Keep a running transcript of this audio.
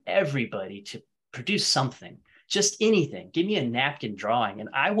everybody to produce something, just anything. Give me a napkin drawing and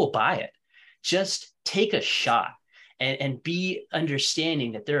I will buy it. Just take a shot and be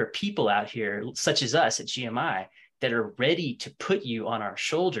understanding that there are people out here, such as us at GMI, that are ready to put you on our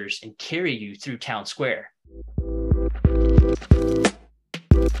shoulders and carry you through town square.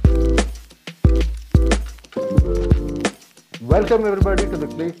 Welcome everybody to the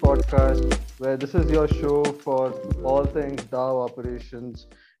Click Podcast, where this is your show for all things DAO operations.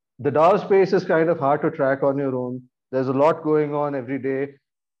 The DAO space is kind of hard to track on your own. There's a lot going on every day.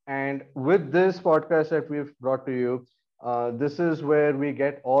 And with this podcast that we've brought to you, this is where we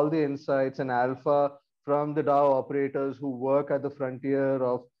get all the insights and alpha from the DAO operators who work at the frontier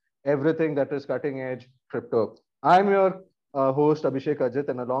of everything that is cutting edge crypto. I'm your host, Abhishek Ajit,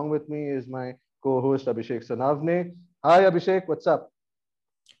 and along with me is my co-host, Abhishek Sanavne. Hi, Abhishek. What's up?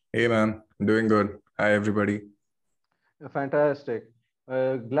 Hey, man. Doing good. Hi, everybody. Fantastic.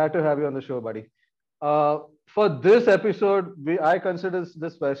 Glad to have you on the show, buddy. For this episode, I consider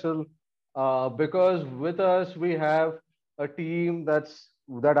this special because with us we have a team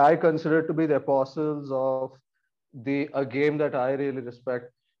that I consider to be the apostles of a game that I really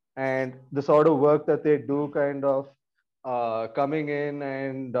respect, and the sort of work that they do, kind of coming in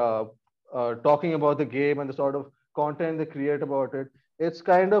and talking about the game and the sort of content they create about it. It's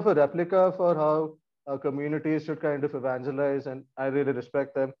kind of a replica for how communities should kind of evangelize, and I really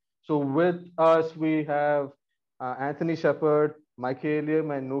respect them. So with us, we have Anthony Shepard,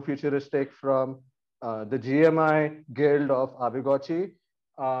 Cale and NoFuturistic from the GMI Guild of Aavegotchi.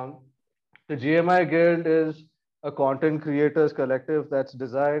 Um, the GMI Guild is a content creators collective that's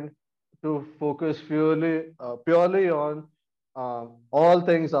designed to focus purely on all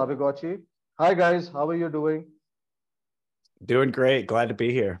things Aavegotchi. Hi guys, how are you doing? Doing great. Glad to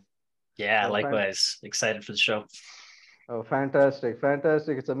be here. Yeah, likewise. Excited for the show. Oh, fantastic.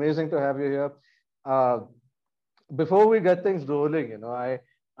 Fantastic. It's amazing to have you here. Uh, Before we get things rolling,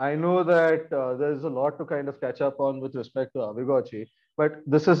 I know that there's a lot to kind of catch up on with respect to Aavegotchi, but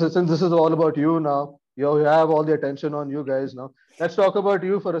since this is all about you now, you have all the attention on you guys now. Let's talk about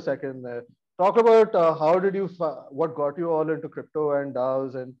you for a second. Talk about what got you all into crypto and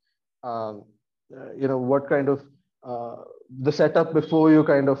DAOs, and what kind of the setup before you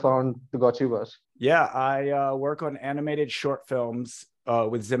kind of found the Gotchi was. Yeah, I work on animated short films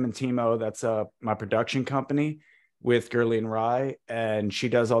with Zim and Timo. That's my production company with Gurleen Rai, and she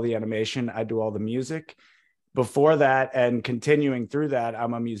does all the animation. I do all the music. Before that, and continuing through that,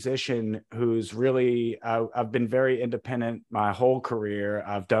 I'm a musician who's I've been very independent my whole career.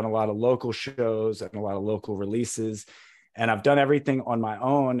 I've done a lot of local shows and a lot of local releases, and I've done everything on my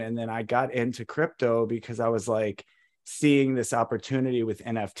own. And then I got into crypto because I was like seeing this opportunity with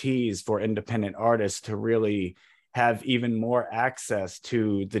NFTs for independent artists to really have even more access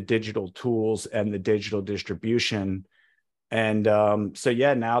to the digital tools and the digital distribution. And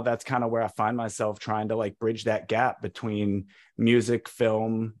now that's kind of where I find myself trying to like bridge that gap between music,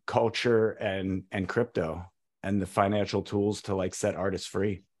 film, culture, and crypto, and the financial tools to like set artists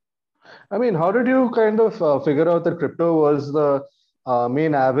free. I mean, how did you kind of figure out that crypto was the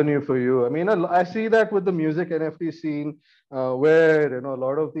main avenue for you? I mean, I see that with the music NFT scene, where a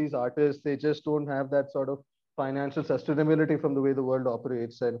lot of these artists, they just don't have that sort of financial sustainability from the way the world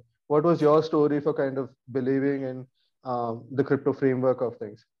operates. And what was your story for kind of believing in the crypto framework of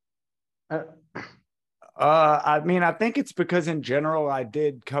things? I mean, I think it's because in general, I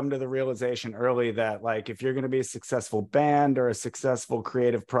did come to the realization early that like, if you're going to be a successful band or a successful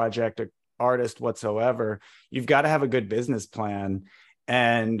creative project or artist whatsoever, you've got to have a good business plan,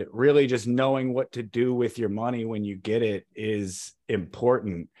 and really just knowing what to do with your money when you get it is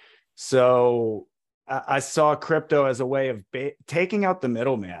important. So I saw crypto as a way of taking out the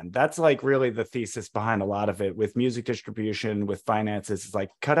middleman. That's like really the thesis behind a lot of it with music distribution, with finances. It's like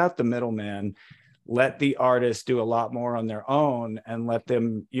cut out the middleman, let the artists do a lot more on their own, and let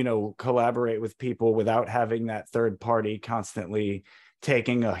them, collaborate with people without having that third party constantly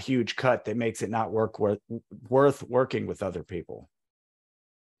taking a huge cut that makes it not worth working with other people.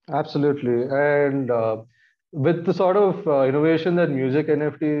 Absolutely. And with the sort of innovation that music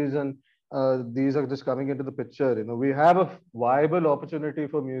NFTs and these are just coming into the picture, we have a viable opportunity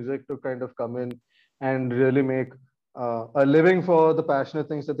for music to kind of come in and really make a living for the passionate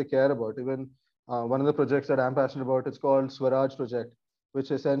things that they care about. Even one of the projects that I'm passionate about, it's called Swaraj Project, which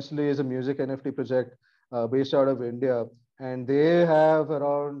essentially is a music NFT project based out of India. And they have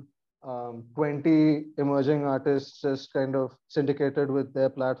around 20 emerging artists just kind of syndicated with their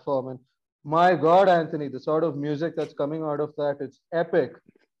platform. And my God, Anthony, the sort of music that's coming out of that, it's epic.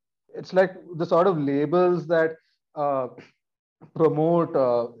 It's like the sort of labels that promote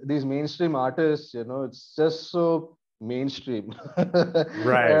these mainstream artists, you know, it's just so mainstream.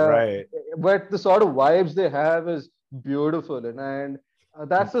 Right, right. But the sort of vibes they have is beautiful, and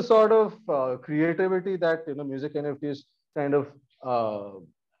that's the sort of creativity that, you know, music NFTs kind of uh,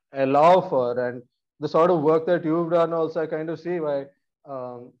 allow for, and the sort of work that you've done also, I kind of see why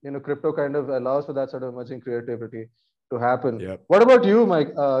you know, crypto kind of allows for that sort of emerging creativity to happen. Yep. What about you,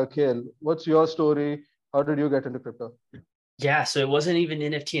 Mike, Kale? What's your story? How did you get into crypto? Yeah, so it wasn't even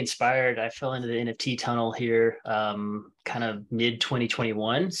NFT inspired. I fell into the NFT tunnel here, kind of mid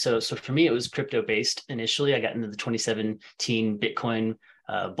 2021. So for me, it was crypto based initially. I got into the 2017 Bitcoin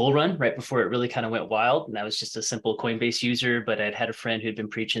bull run right before it really kind of went wild, and I was just a simple Coinbase user. But I'd had a friend who had been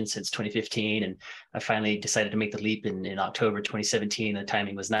preaching since 2015, and I finally decided to make the leap in October 2017. The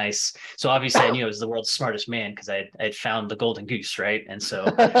timing was nice, so obviously I knew I was the world's smartest man because I'd found the golden goose, right? And so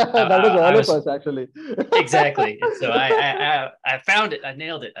That was I all of was us, actually. exactly. And so I found it. I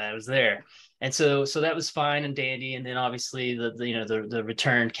nailed it. I was there. And so that was fine and dandy. And then obviously the you know the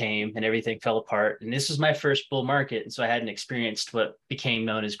return came and everything fell apart. And this was my first bull market. And so I hadn't experienced what became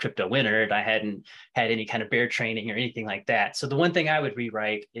known as crypto winter. And I hadn't had any kind of bear training or anything like that. So the one thing I would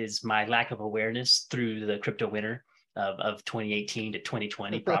rewrite is my lack of awareness through the crypto winter of 2018 to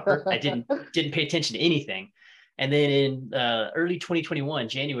 2020 proper. I didn't pay attention to anything. And then in early 2021,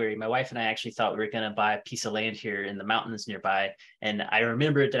 January, my wife and I actually thought we were going to buy a piece of land here in the mountains nearby. And I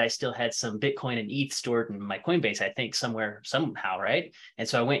remembered that I still had some Bitcoin and ETH stored in my Coinbase, I think somewhere, somehow, right? And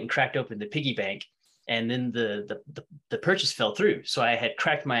so I went and cracked open the piggy bank. And then the purchase fell through. So I had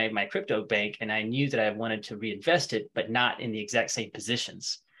cracked my crypto bank, and I knew that I wanted to reinvest it, but not in the exact same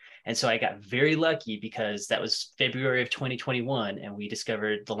positions. And so I got very lucky because that was February of 2021, and we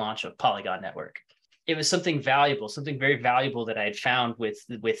discovered the launch of Polygon Network. It was something valuable, something very valuable that I had found with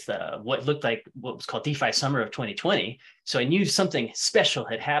what looked like what was called DeFi summer of 2020. So I knew something special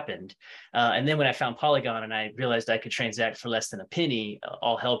had happened. And then when I found Polygon and I realized I could transact for less than a penny,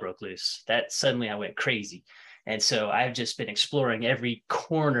 all hell broke loose. That suddenly I went crazy. And so I've just been exploring every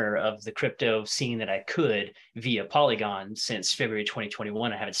corner of the crypto scene that I could via Polygon since February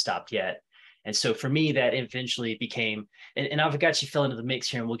 2021. I haven't stopped yet. And so for me, that eventually became, and Aavegotchi fell into the mix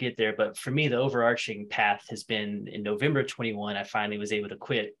here, and we'll get there. But for me, the overarching path has been in November 21, I finally was able to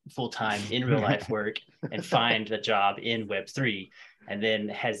quit full-time in real life work and find a job in Web3. And then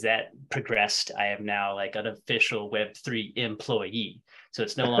as that progressed, I am now like an official Web3 employee. So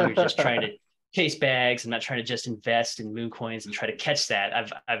it's no longer just trying to chase bags. I'm not trying to just invest in moon coins and try to catch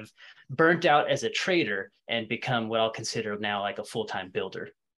that. I've burnt out as a trader and become what I'll consider now like a full-time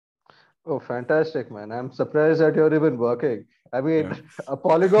builder. Oh, fantastic, man. I'm surprised that you're even working. I mean, Yeah. a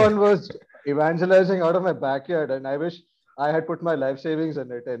Polygon was evangelizing out of my backyard, and I wish I had put my life savings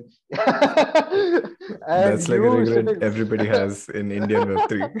in it. And and That's like a you regret sitting, everybody has in Indian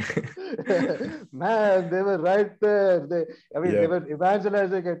Web3. man, they were right there. I mean, they Yeah. were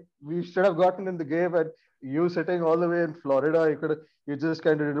evangelizing it. We should have gotten in the game, and you sitting all the way in Florida, you just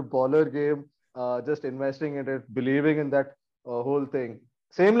kind of did a baller game, just investing in it, believing in that whole thing.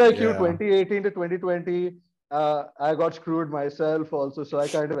 Same like you, Yeah. 2018 to 2020. I got screwed myself also, so I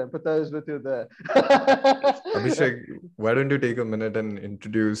kind of empathize with you there. Abhishek, why don't you take a minute and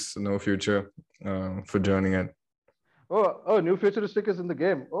introduce No Future for joining it? Oh, New Futuristic is in the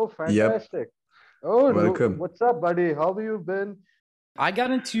game. Oh, Yep. fantastic. Oh, Welcome. what's up, buddy? How have you been? I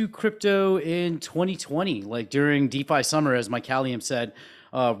got into crypto in 2020, like during DeFi summer, as my Calium said.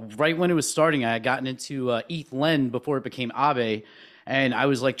 Right when it was starting, I had gotten into ETH Lend before it became Aave, and I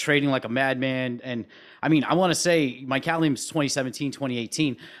was like trading like a madman. And I mean, I want to say my Calium's 2017,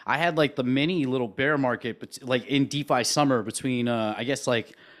 2018. I had like the mini little bear market, but like in DeFi summer between, I guess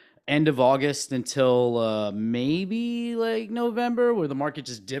like end of August until maybe like November, where the market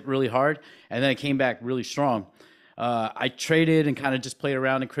just dipped really hard, and then it came back really strong. I traded and kind of just played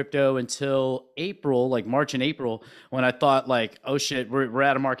around in crypto until April, like March and April, when I thought like, oh shit, we're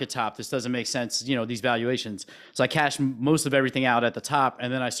at a market top. This doesn't make sense, you know, these valuations. So I cashed most of everything out at the top,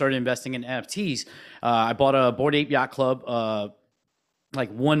 and then I started investing in NFTs. I bought a Bored Ape Yacht Club like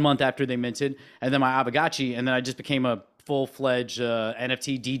 1 month after they minted, and then my Aavegotchi, and then I just became a full-fledged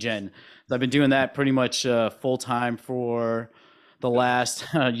NFT degen. So I've been doing that pretty much full time for the last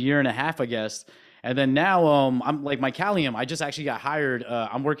year and a half, I guess. And then now I'm like my Calium. I just actually got hired.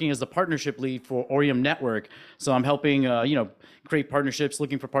 I'm working as the partnership lead for Orium Network. So I'm helping, create partnerships,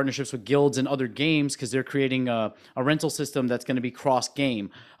 looking for partnerships with guilds and other games because they're creating a rental system that's going to be cross-game,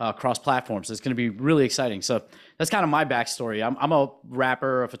 cross-platform. So it's going to be really exciting. So that's kind of my backstory. I'm a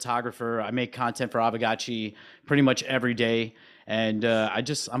rapper, a photographer. I make content for Aavegotchi pretty much every day. And I'm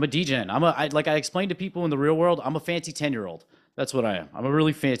a DJ. Like I explained to people in the real world, I'm a fancy 10-year-old. That's what I am. I'm a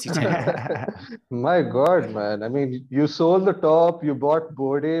really fancy tanner. My God, man. I mean, you sold the top, you bought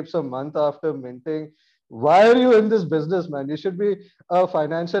Bored Apes a month after minting. Why are you in this business, man? You should be a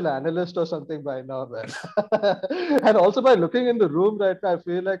financial analyst or something by now, man. And also by looking in the room right now, I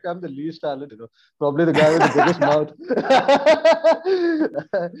feel like I'm the least talented, probably the guy with the biggest mouth.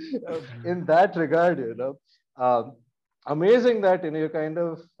 In that regard, amazing that you kind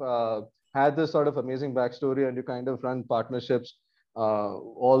of had this sort of amazing backstory and you kind of run partnerships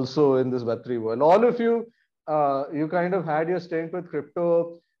also in this Web3 world. All of you, you kind of had your stint with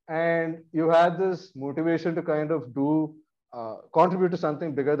crypto and you had this motivation to kind of contribute to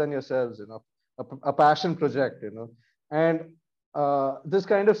something bigger than yourselves, a passion project, and this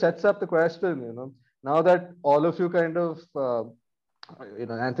kind of sets up the question, now that all of you kind of,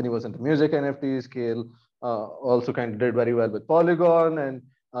 Anthony was into music NFTs, Cale also kind of did very well with Polygon, and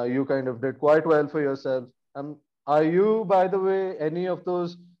you kind of did quite well for yourself. Are you, by the way, any of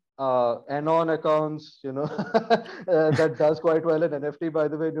those Anon accounts, that does quite well in NFT, by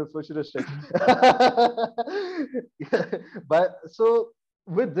the way, NoFuturistic. But so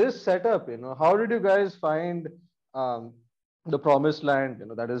with this setup, how did you guys find the promised land,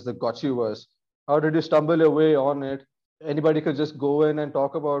 that is the Gotchiverse? How did you stumble your way on it? Anybody could just go in and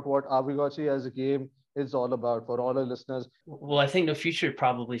talk about what Aavegotchi as a game is all about for all our listeners. Well, I think No Future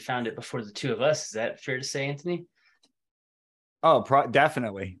probably found it before the two of us. Is that fair to say, Anthony? Oh,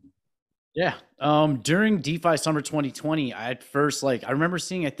 definitely. Yeah. During DeFi Summer 2020, I at first I remember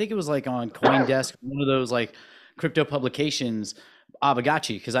seeing, I think it was on CoinDesk, one of those crypto publications,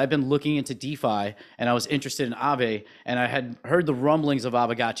 Aavegotchi, because I've been looking into DeFi and I was interested in Aave, and I had heard the rumblings of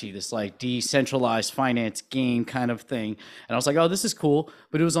Aavegotchi, this decentralized finance game kind of thing. And I was like, oh, this is cool.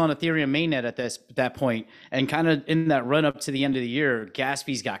 But it was on Ethereum mainnet at that point. And kind of in that run up to the end of the year, gas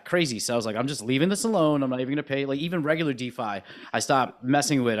fees got crazy. So I was like, I'm just leaving this alone. I'm not even going to pay, even regular DeFi, I stopped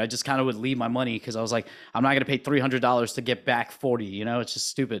messing with. I just kind of would leave my money because I was like, I'm not going to pay $300 to get back 40, it's just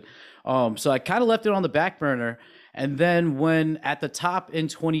stupid. So I kind of left it on the back burner. And then when at the top in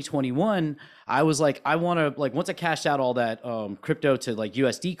 2021, I was like, I want to once I cashed out all that crypto to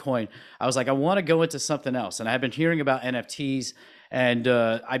USD coin, I was like, I want to go into something else. And I had been hearing about NFTs, and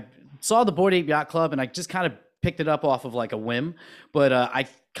I saw the Bored Ape Yacht Club, and I just kind of picked it up off of a whim. But I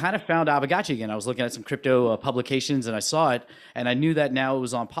kind of found Aavegotchi again. I was looking at some crypto publications, and I saw it, and I knew that now it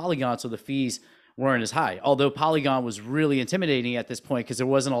was on Polygon, so the fees weren't as high. Although Polygon was really intimidating at this point because there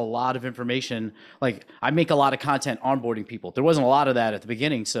wasn't a lot of information. I make a lot of content onboarding people. There wasn't a lot of that at the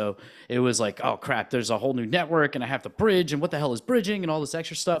beginning. So it was like, oh crap, there's a whole new network and I have to bridge, and what the hell is bridging and all this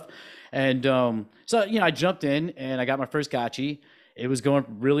extra stuff. And so, I jumped in and I got my first Gotchi. It was going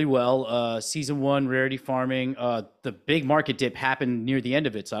really well. Season 1, rarity farming. The big market dip happened near the end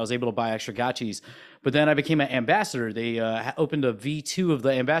of it, so I was able to buy extra Gotchis. But then I became an ambassador. They opened a V2 of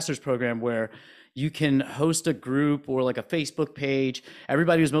the ambassadors program where you can host a group or a Facebook page.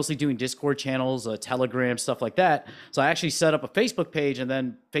 Everybody was mostly doing Discord channels, Telegram, stuff like that. So I actually set up a Facebook page, and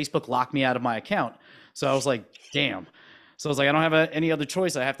then Facebook locked me out of my account. So I was like, damn. So I was like, I don't have any other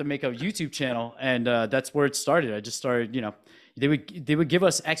choice. I have to make a YouTube channel. And that's where it started. I just started, they would give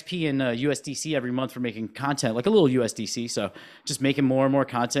us XP and USDC every month for making content, like a little USDC. So just making more and more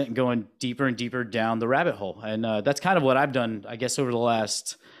content and going deeper and deeper down the rabbit hole. And that's kind of what I've done, I guess, over the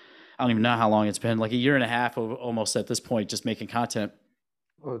last, I don't even know how long it's been, like a year and a half almost at this point, just making content.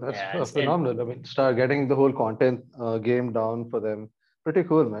 Oh, that's phenomenal. I mean, start getting the whole content game down for them. Pretty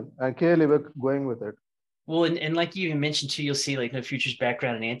cool, man. And clearly we're going with it. Well, and like you even mentioned too, you'll see No Future's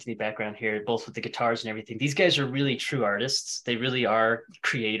background and Anthony background here, both with the guitars and everything. These guys are really true artists. They really are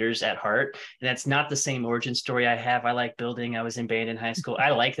creators at heart. And that's not the same origin story I have. I like building. I was in band in high school.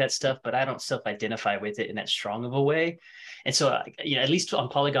 I like that stuff, but I don't self-identify with it in that strong of a way. And so, at least on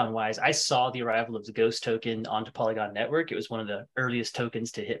Polygon wise, I saw the arrival of the Ghost token onto Polygon Network. It was one of the earliest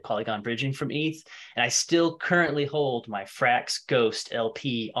tokens to hit Polygon bridging from ETH. And I still currently hold my Frax Ghost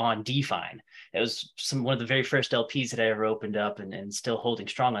LP on DeFi. It was one of the very first LPs that I ever opened up, and still holding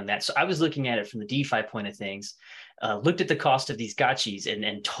strong on that. So I was looking at it from the DeFi point of things, looked at the cost of these gotchis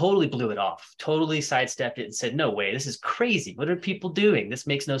and totally blew it off, totally sidestepped it and said, no way, this is crazy. What are people doing? This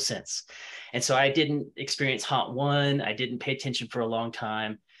makes no sense. And so I didn't experience Haunt 1. I didn't pay attention for a long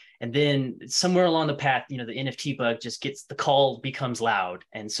time. And then somewhere along the path, the NFT bug just the call becomes loud.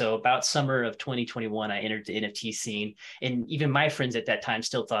 And so about summer of 2021, I entered the NFT scene. And even my friends at that time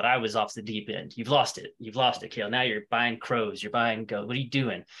still thought I was off the deep end. You've lost it. You've lost it, Cale. Now you're buying crows. You're buying gold. What are you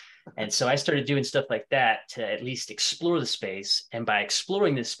doing? And so I started doing stuff like that to at least explore the space. And by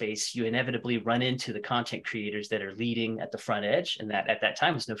exploring this space, you inevitably run into the content creators that are leading at the front edge. And that at that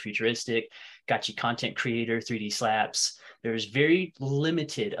time was NoFuturistic, Gotchi Content Creator, 3D Slaps. There's very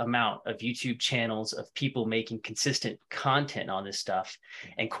limited amount of YouTube channels of people making consistent content on this stuff.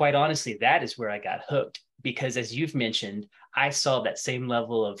 And quite honestly, that is where I got hooked. Because as you've mentioned, I saw that same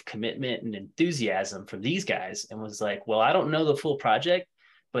level of commitment and enthusiasm from these guys and was like, well, I don't know the full project,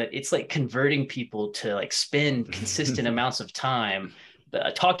 but it's like converting people to like spend consistent amounts of time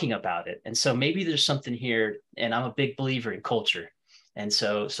talking about it. And so maybe there's something here, and I'm a big believer in culture. And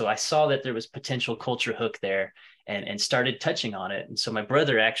so I saw that there was potential culture hook there and started touching on it. And so my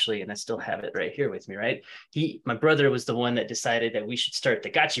brother actually, and I still have it right here with me, right? My brother was the one that decided that we should start the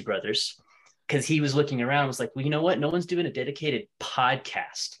Gotchi Brothers, because he was looking around, was like, well, you know what? No one's doing a dedicated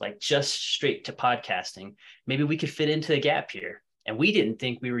podcast, like just straight to podcasting. Maybe we could fit into the gap here. And we didn't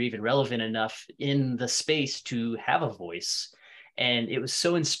think we were even relevant enough in the space to have a voice. And it was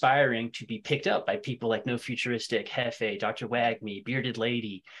so inspiring to be picked up by people like NoFuturistic, Hefe, Dr. Wagme, Bearded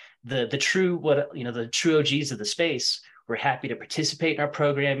Lady, the true OGs of the space were happy to participate in our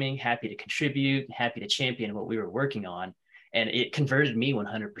programming, happy to contribute, happy to champion what we were working on. And it converted me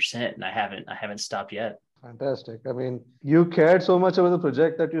 100%, and I haven't stopped yet. Fantastic. I mean, you cared so much about the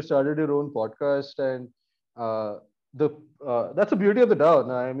project that you started your own podcast, and that's the beauty of the DAO.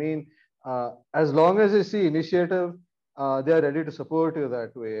 I mean, as long as you see initiative, they are ready to support you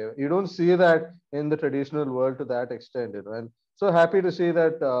that way. You don't see that in the traditional world to that extent, and so happy to see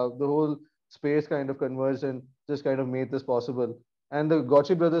that the whole space kind of converged and just kind of made this possible. And the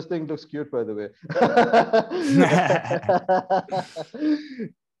Gotchi Brothers thing looks cute, by the way.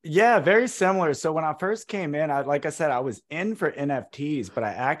 Yeah, very similar. So when I first came in, like I said, I was in for NFTs, but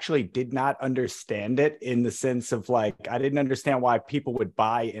I actually did not understand it in the sense of like, I didn't understand why people would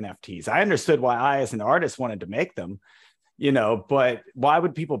buy NFTs. I understood why I, as an artist, wanted to make them, but why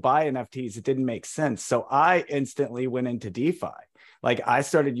would people buy NFTs? It didn't make sense. So I instantly went into DeFi. Like I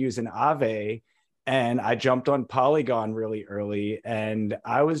started using Aave, and I jumped on Polygon really early, and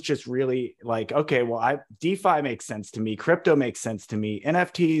I was just really like, okay, well, DeFi makes sense to me. Crypto makes sense to me.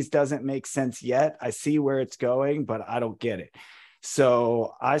 NFTs doesn't make sense yet. I see where it's going, but I don't get it.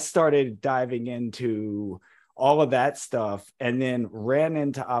 So I started diving into all of that stuff, and then ran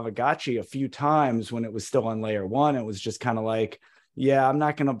into Aavegotchi a few times when it was still on layer one. It was just kind of like, yeah, I'm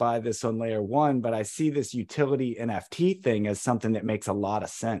not going to buy this on layer one, but I see this utility NFT thing as something that makes a lot of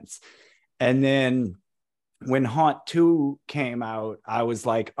sense. And then when Haunt 2 came out, I was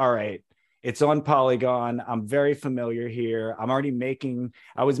like, all right, it's on Polygon. I'm very familiar here. I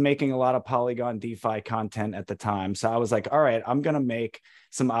was making a lot of Polygon DeFi content at the time. So I was like, all right, I'm going to make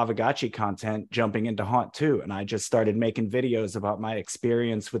some Aavegotchi content jumping into Haunt 2. And I just started making videos about my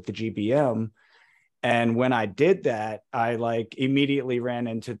experience with the GBM. And when I did that, I like immediately ran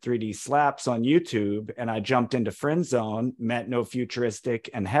into 3D Slaps on YouTube, and I jumped into Friend Zone, met NoFuturistic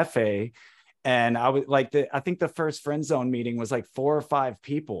and Hefe. And I was like, I think the first Friend Zone meeting was like 4 or 5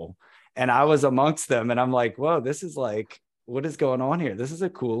 people, and I was amongst them. And I'm like, whoa, this is like, what is going on here? This is a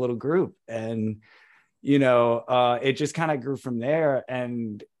cool little group. And, it just kind of grew from there.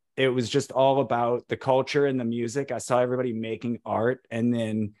 And it was just all about the culture and the music. I saw everybody making art. And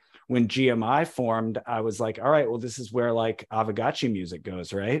then when GMI formed, I was like, all right, well, this is where like Aavegotchi music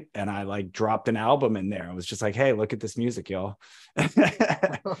goes, right? And I like dropped an album in there. I was just like, hey, look at this music, y'all.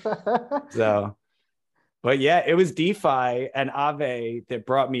 So, but yeah, it was DeFi and Aave that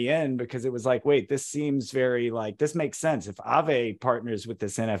brought me in, because it was like, wait, this seems very like, this makes sense. If Aave partners with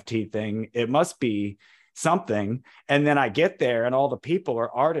this NFT thing, it must be something. And then I get there and all the people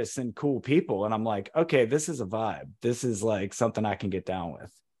are artists and cool people. And I'm like, okay, this is a vibe. This is like something I can get down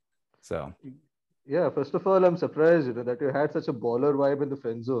with. So, yeah, first of all, I'm surprised that you had such a baller vibe in the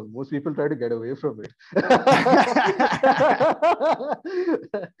friend zone. Most people try to get away from it.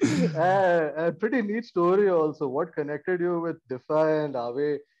 A pretty neat story also. What connected you with DeFi and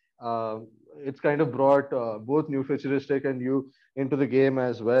Aave? It's kind of brought both NoFuturistic and you into the game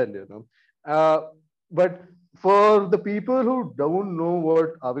as well. But for the people who don't know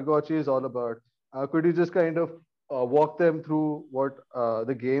what Aavegotchi is all about, could you just kind of walk them through what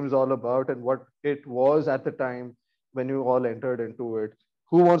the game's all about and what it was at the time when you all entered into it?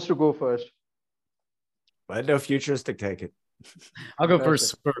 Who wants to go first? Let NoFuturistic take it. I'll go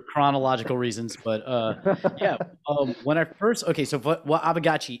first for chronological reasons, but yeah. When I first, so what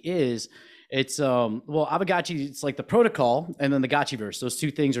Aavegotchi is, it's Aavegotchi, it's like the protocol and then the Gotchiverse. Those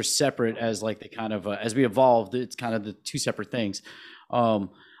two things are separate as like they kind of as we evolved. It's kind of the two separate things.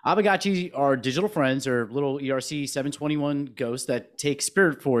 Aavegotchi are digital friends or little ERC 721 ghosts that take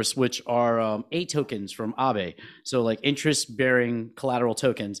Spirit Force, which are 8 tokens from Aave. So like interest bearing collateral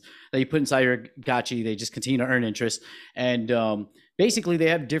tokens that you put inside your gotchi. They just continue to earn interest. And basically they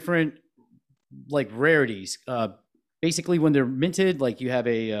have different like rarities. Basically when they're minted, like you have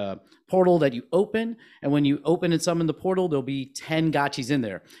a portal that you open, and when you open and summon the portal, there'll be 10 gotchis in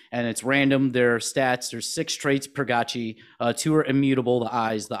there, and it's random. Their stats, there's 6 traits per gotchi. 2 are immutable, the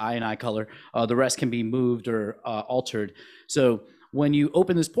eyes, the eye and eye color. The rest can be moved or altered. So when you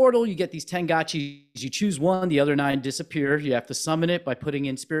open this portal, you get these 10 gotchis. You choose one, the other 9 disappear. You have to summon it by putting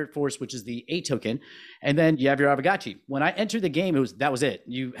in Spirit Force, which is the 8 token, and then you have your Aavegotchi. When I entered the game, that was it.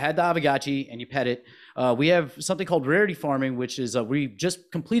 You had the Aavegotchi and you pet it. We have something called rarity farming, which is we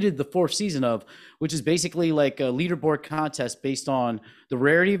just completed the 4th season of, which is basically like a leaderboard contest based on the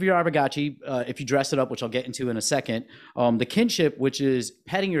rarity of your Aavegotchi, if you dress it up, which I'll get into in a second. The kinship, which is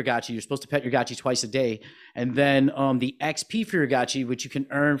petting your gotchi. You're supposed to pet your gotchi twice a day. And then the XP for your gotchi, which you can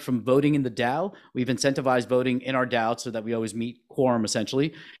earn from voting in the DAO. We've incentivized voting in our DAO so that we always meet quorum,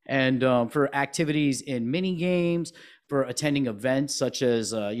 essentially. And for activities in mini games, for attending events such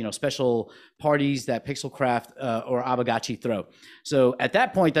as special parties that Pixelcraft or Aavegotchi throw. So at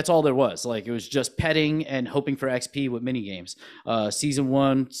that point, that's all there was. Like it was just petting and hoping for XP with mini games. Season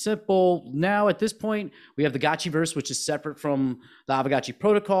 1, simple. Now at this point, we have the Gotchiverse, which is separate from the Aavegotchi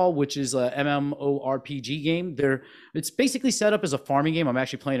Protocol, which is a MMORPG game. It's basically set up as a farming game. I'm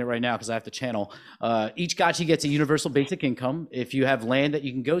actually playing it right now because I have to channel. Each gotchi gets a universal basic income. If you have land that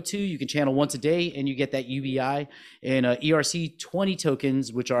you can go to, you can channel once a day, and you get that UBI and ERC 20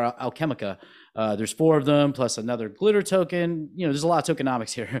 tokens, which are Alchemica. There's 4 of them, plus another glitter token. There's a lot of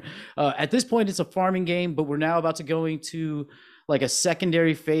tokenomics here. At this point, it's a farming game, but we're now about to go into like a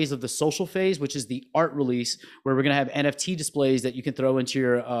secondary phase of the social phase, which is the art release, where we're going to have NFT displays that you can throw into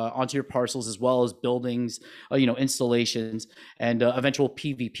your onto your parcels, as well as buildings, installations, and eventual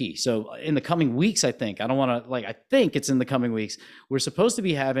PvP. So in the coming weeks, I think it's in the coming weeks, we're supposed to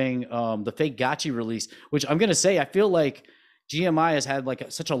be having the fake gotchi release, which I'm going to say, I feel like GMI has had like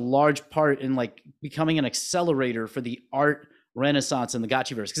such a large part in like becoming an accelerator for the art renaissance in the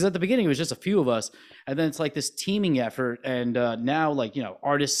Gotchiverse, because at the beginning it was just a few of us, and then it's like this teaming effort, and now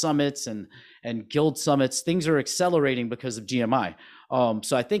artist summits and guild summits, things are accelerating because of GMI.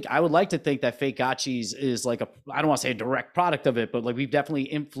 So I would like to think that fake gotchis is like I don't want to say a direct product of it, but like we've definitely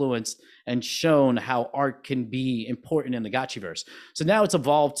influenced and shown how art can be important in the Gotchiverse. So now it's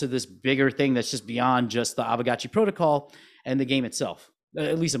evolved to this bigger thing that's just beyond just the Aavegotchi protocol and the game itself,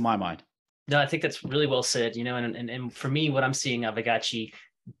 at least in my mind. No, I think that's really well said, and for me, what I'm seeing Aavegotchi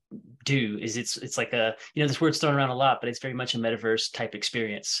do is it's like this word's thrown around a lot, but it's very much a metaverse type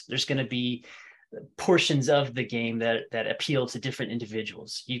experience. There's going to be portions of the game that appeal to different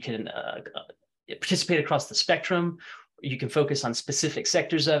individuals. You can participate across the spectrum. You can focus on specific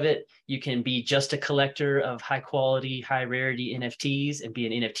sectors of it. You can be just a collector of high quality, high rarity NFTs and be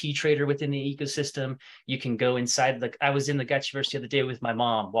an NFT trader within the ecosystem. You can go inside I was in the Gotchiverse the other day with my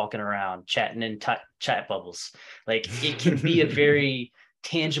mom, walking around, chatting in chat bubbles. Like it can be a very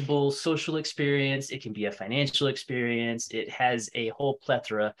tangible social experience. It can be a financial experience. It has a whole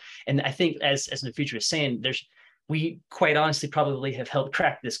plethora. And I think as NoFuture is saying, we quite honestly probably have helped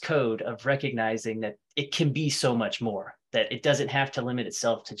crack this code of recognizing that it can be so much more, that it doesn't have to limit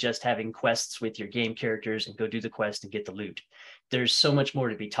itself to just having quests with your game characters and go do the quest and get the loot. There's so much more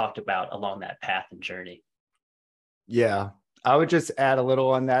to be talked about along that path and journey. Yeah, I would just add a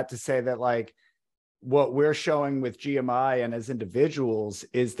little on that to say that like what we're showing with GMI and as individuals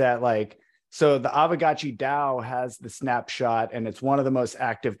is that so the Aavegotchi DAO has the snapshot, and it's one of the most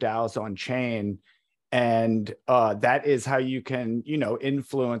active DAOs on chain. And that is how you can,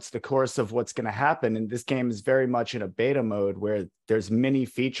 influence the course of what's going to happen. And this game is very much in a beta mode where there's many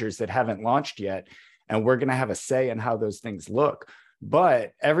features that haven't launched yet. And we're going to have a say in how those things look.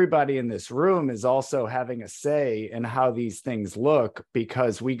 But everybody in this room is also having a say in how these things look,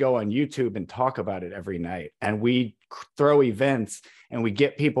 because we go on YouTube and talk about it every night. And we throw events and we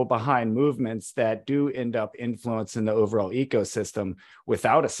get people behind movements that do end up influencing the overall ecosystem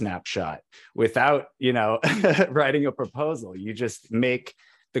without a snapshot, without, writing a proposal. You just make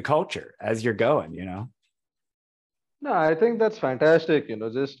the culture as you're going, No, I think that's fantastic.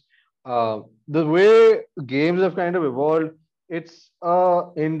 Just the way games have kind of evolved, it's a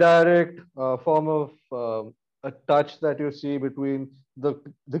indirect form of a touch that you see between the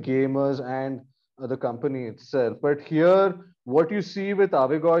gamers and the company itself. But here, what you see with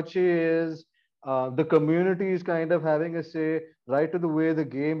Aavegotchi is the community is kind of having a say, right to the way the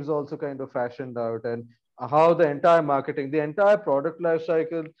game's also kind of fashioned out. And how the entire marketing, the entire product life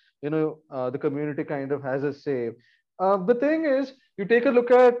cycle, the community kind of has a say. The thing is, you take a look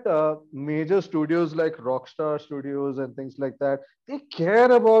at major studios like Rockstar Studios and things like that. They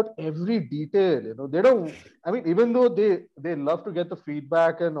care about every detail. They don't. I mean, even though they love to get the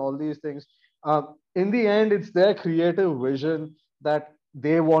feedback and all these things, in the end, it's their creative vision that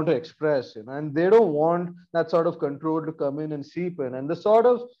they want to express. And they don't want that sort of control to come in and seep in. And the sort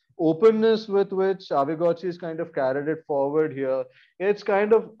of openness with which Aavegotchi is kind of carried it forward here, it's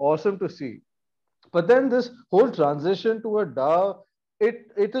kind of awesome to see. But then this whole transition to a DAO,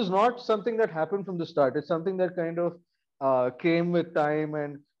 it is not something that happened from the start. It's something that kind of came with time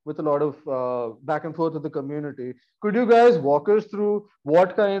and with a lot of back and forth with the community. Could you guys walk us through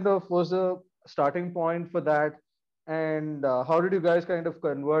what kind of was the starting point for that, and how did you guys kind of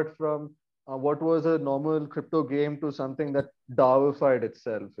convert from what was a normal crypto game to something that DAOified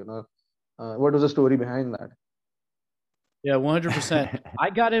itself? What was the story behind that? Yeah,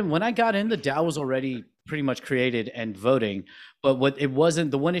 100%. When I got in, the DAO was already pretty much created and voting. But what it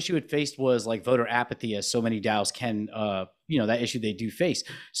wasn't, the one issue it faced was like voter apathy, as so many DAOs can, that issue they do face.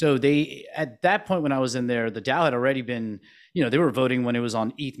 So at that point when I was in there, the DAO had already been, they were voting when it was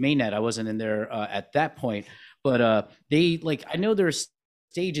on ETH mainnet. I wasn't in there at that point, but I know there's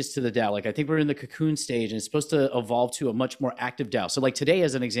stages to the DAO. Like I think we're in the cocoon stage, and it's supposed to evolve to a much more active DAO. So like today,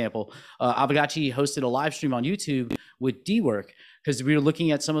 as an example, Aavegotchi hosted a live stream on YouTube with D-Work, because we were looking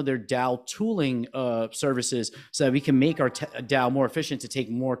at some of their DAO tooling services so that we can make our DAO more efficient to take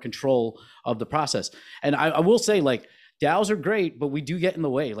more control of the process. And I will say, like, DAOs are great, but we do get in the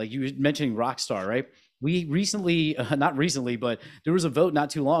way. Like you were mentioning Rockstar, right? We recently, not recently, but there was a vote not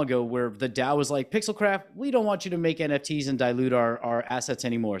too long ago where the DAO was like, Pixelcraft, we don't want you to make NFTs and dilute our assets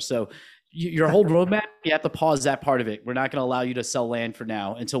anymore. So your whole roadmap, you have to pause that part of it. We're not going to allow you to sell land for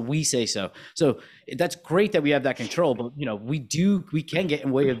now until we say so. So that's great that we have that control, but we can get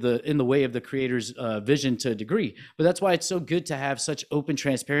in the way of the creator's vision to a degree. But that's why it's so good to have such open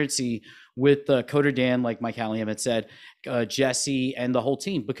transparency with Coder Dan, like Mike Halliam had said, Jesse, and the whole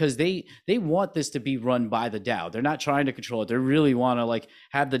team, because they want this to be run by the DAO. They're not trying to control it. They really want to like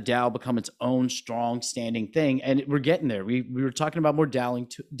have the DAO become its own strong standing thing. And we're getting there. We were talking about more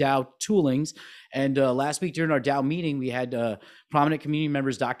DAO toolings. And last week during our DAO meeting, we had prominent community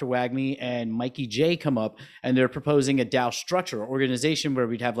members, Dr. Wagme and Mikey J, come up, and they're proposing a DAO structure, organization, where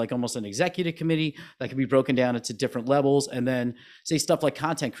we'd have like almost an executive committee that could be broken down into different levels, and then say stuff like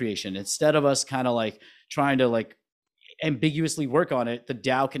content creation. Instead of us kind of like trying to like ambiguously work on it, the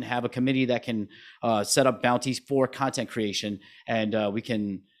DAO can have a committee that can set up bounties for content creation, and we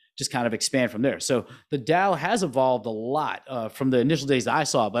can just kind of expand from there. So the DAO has evolved a lot from the initial days I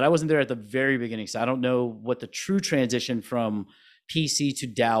saw, but I wasn't there at the very beginning, so I don't know what the true transition from PC to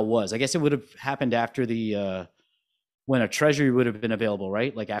DAO was. I guess it would have happened after the when a treasury would have been available,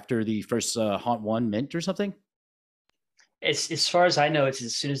 right? Like after the first Haunt 1 mint or something. As far as I know, it's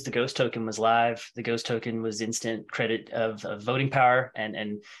as soon as the Ghost token was live. The Ghost token was instant credit of voting power,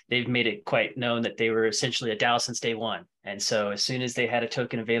 and they've made it quite known that they were essentially a DAO since day one. And so as soon as they had a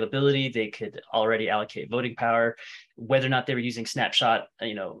token availability, they could already allocate voting power. Whether or not they were using Snapshot,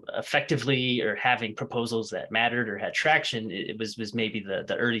 effectively, or having proposals that mattered or had traction, it was maybe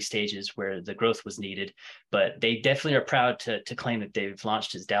the early stages where the growth was needed. But they definitely are proud to claim that they've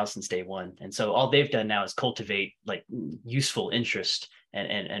launched as DAO since day one. And so all they've done now is cultivate like useful interest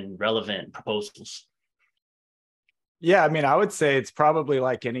and relevant proposals. Yeah, I mean, I would say it's probably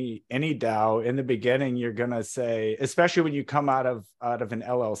like any DAO. In the beginning, you're gonna say, especially when you come out of an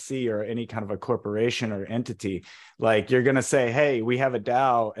LLC or any kind of a corporation or entity, like you're gonna say, "Hey, we have a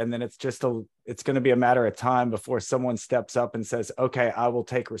DAO," and then it's gonna be a matter of time before someone steps up and says, "Okay, I will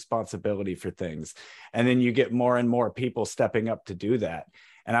take responsibility for things," and then you get more and more people stepping up to do that.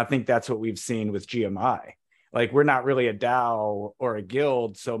 And I think that's what we've seen with GMI. Like, we're not really a DAO or a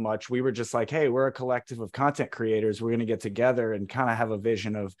guild so much. We were just like, hey, we're a collective of content creators. We're going to get together and kind of have a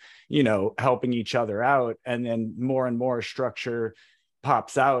vision of, helping each other out. And then more and more structure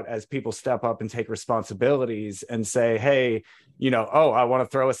pops out as people step up and take responsibilities and say, hey, I want to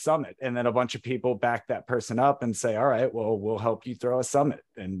throw a summit. And then a bunch of people back that person up and say, all right, well, we'll help you throw a summit.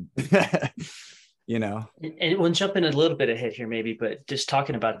 And And we'll jump in a little bit ahead here maybe, but just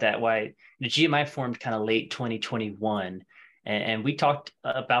talking about that, why the GMI formed kind of late 2021, and we talked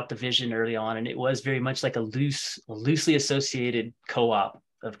about the vision early on, and it was very much like a loosely associated co-op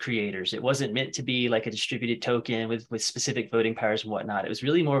of creators. It wasn't meant to be like a distributed token with specific voting powers and whatnot. It was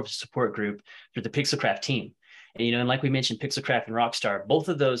really more of a support group for the Pixelcraft team. And like we mentioned, Pixelcraft and Rockstar, both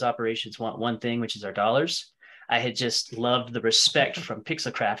of those operations want one thing, which is our dollars. I had just loved the respect from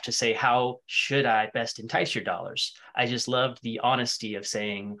Pixelcraft to say, how should I best entice your dollars? I just loved the honesty of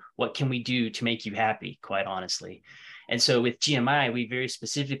saying, what can we do to make you happy, quite honestly. And so with GMI, we very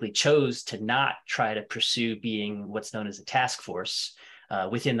specifically chose to not try to pursue being what's known as a task force.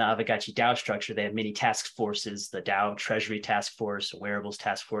 Within the Aavegotchi DAO structure, they have many task forces, the DAO Treasury Task Force, Wearables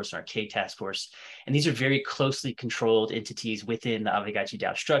Task Force, Arcade Task Force. And these are very closely controlled entities within the Aavegotchi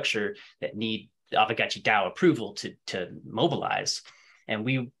DAO structure that need the Aavegotchi DAO approval to mobilize. And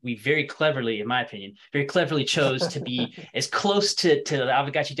we very cleverly, in my opinion, very cleverly chose to be as close to the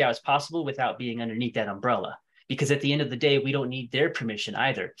Aavegotchi DAO as possible without being underneath that umbrella. Because at the end of the day, we don't need their permission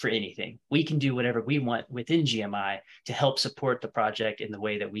either for anything. We can do whatever we want within GMI to help support the project in the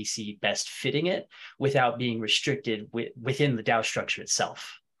way that we see best fitting it without being restricted within the DAO structure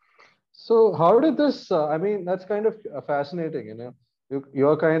itself. So how did this, I mean, that's kind of fascinating, you know,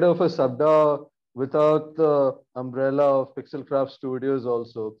 you're kind of a sub-DAO without the umbrella of Pixelcraft Studios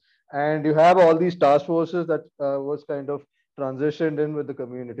also. And you have all these task forces that was kind of transitioned in with the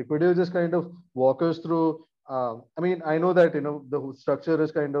community. Could you just kind of walk us through, I mean, I know that, you know, the structure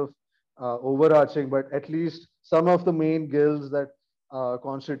is kind of overarching, but at least some of the main guilds that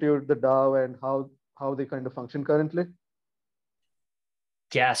constitute the DAO and how they kind of function currently?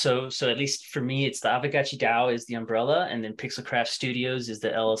 Yeah, so at least for me, it's the Aavegotchi DAO is the umbrella, and then Pixelcraft Studios is the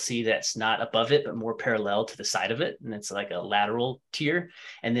LLC that's not above it, but more parallel to the side of it. And it's like a lateral tier.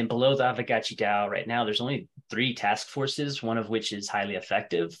 And then below the Aavegotchi DAO right now, there's only 3 task forces, one of which is highly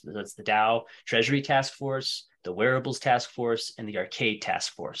effective. That's the DAO Treasury Task Force, the Wearables Task Force, and the Arcade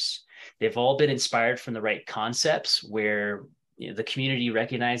Task Force. They've all been inspired from the right concepts where the community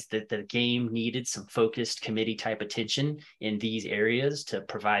recognized that the game needed some focused committee type attention in these areas to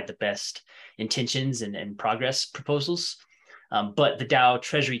provide the best intentions and progress proposals. But the DAO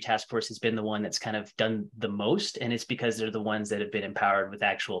Treasury Task Force has been the one that's kind of done the most, and it's because they're the ones that have been empowered with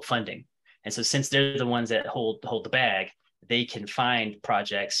actual funding. And so since they're the ones that hold the bag, they can find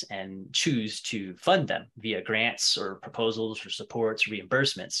projects and choose to fund them via grants or proposals or supports,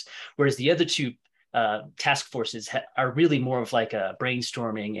 reimbursements. Whereas the other 2 task forces are really more of like a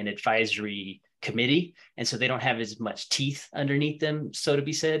brainstorming and advisory committee. And so they don't have as much teeth underneath them, so to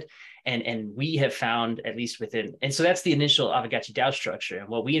be said. And we have found, at least within, and so that's the initial Aavegotchi DAO structure. And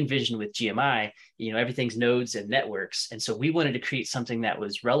what we envisioned with GMI, you know, everything's nodes and networks. And so we wanted to create something that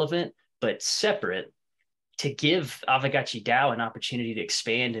was relevant, but separate to give Aavegotchi DAO an opportunity to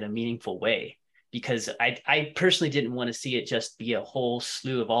expand in a meaningful way. Because I personally didn't want to see it just be a whole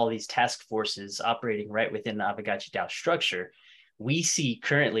slew of all these task forces operating right within the Aavegotchi DAO structure. We see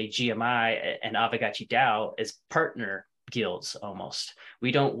currently GMI and Aavegotchi DAO as partner guilds almost.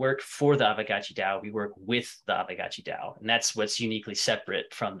 We don't work for the Aavegotchi DAO, we work with the Aavegotchi DAO. And that's what's uniquely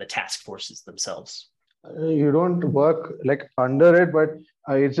separate from the task forces themselves. You don't work like under it, but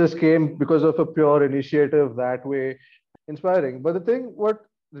it just came because of a pure initiative that way. Inspiring. But the thing, what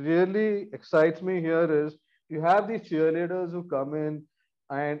really excites me here is you have these cheerleaders who come in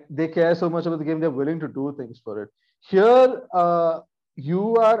and they care so much about the game, they're willing to do things for it. Here,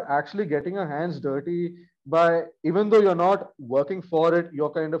 you are actually getting your hands dirty by, even though you're not working for it, you're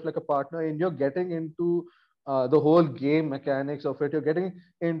kind of like a partner and you're getting into the whole game mechanics of it. You're getting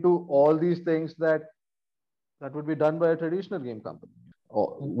into all these things that would be done by a traditional game company.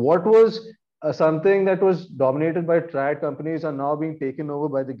 What was something that was dominated by trad companies are now being taken over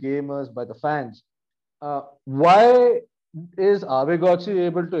by the gamers, by the fans. Why is Aavegotchi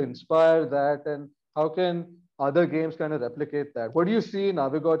able to inspire that, and how can other games kind of replicate that? What do you see in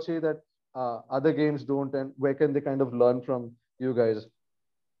Aavegotchi that other games don't, and where can they kind of learn from you guys?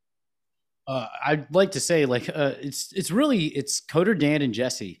 I'd like to say, like, it's Coder Dan and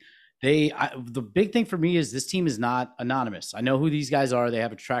Jesse. The big thing for me is this team is not anonymous. I know who these guys are. They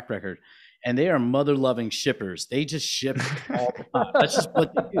have a track record, and they are mother-loving shippers. They just ship all the time. That's just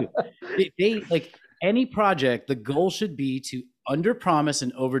what they do. They like any project, the goal should be to under-promise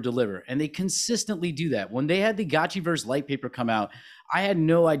and over-deliver, and they consistently do that. When they had the Gotchiverse light paper come out, I had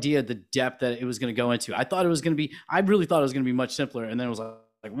no idea the depth that it was going to go into. I really thought it was going to be much simpler, and then it was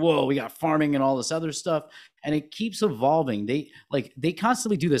like, whoa, we got farming and all this other stuff. And it keeps evolving. They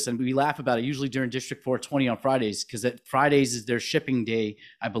constantly do this, and we laugh about it usually during District 420 on Fridays, because Fridays is their shipping day,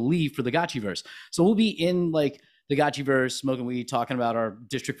 I believe, for the Gotchiverse. So we'll be in like the Gotchiverse, smoking weed, talking about our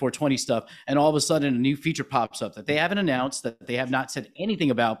District 420 stuff, and all of a sudden a new feature pops up that they haven't announced, that they have not said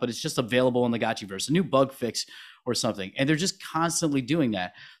anything about, but it's just available in the Gotchiverse, a new bug fix or something. And they're just constantly doing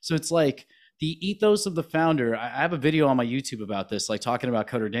that. So it's like the ethos of the founder. I have a video on my YouTube about this, like talking about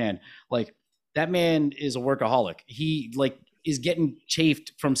Coder Dan. Like, that man is a workaholic. He like is getting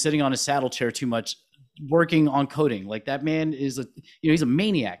chafed from sitting on his saddle chair too much working on coding. Like that man is he's a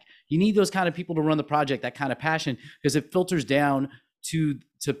maniac. You need those kind of people to run the project, that kind of passion, because it filters down to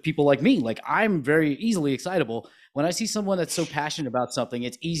people like me. Like I'm very easily excitable. When I see someone that's so passionate about something,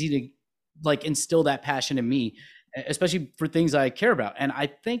 it's easy to like instill that passion in me, especially for things I care about. And I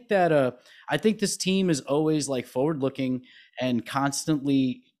think that I think this team is always like forward looking and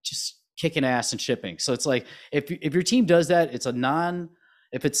constantly just kicking ass and shipping. So it's like if your team does that, it's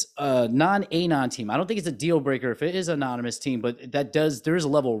if it's a non-anon team, I don't think it's a deal breaker if it is an anonymous team, but there is a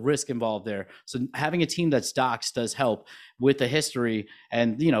level of risk involved there. So having a team that's doxxed does help with the history.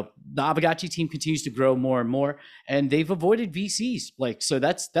 And, the Aavegotchi team continues to grow more and more, and they've avoided VCs. Like, so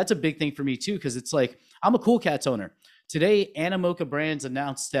that's a big thing for me too. Cause it's like, I'm a Cool Cats owner. Today, Animoca Brands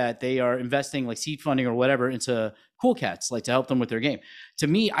announced that they are investing like seed funding or whatever into Cool Cats, like to help them with their game. To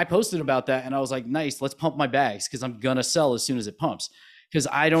me, I posted about that and I was like, nice, let's pump my bags, cause I'm going to sell as soon as it pumps. Because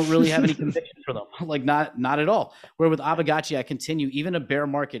I don't really have any conviction for them, like not at all. Where with Aavegotchi, I continue, even a bear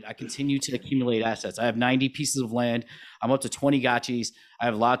market, I continue to accumulate assets. I have 90 pieces of land. I'm up to 20 gotchis. I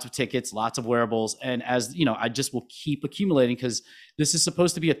have lots of tickets, lots of wearables. And as you know, I just will keep accumulating because this is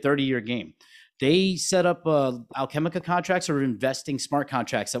supposed to be a 30-year game. They set up Alchemica contracts or investing smart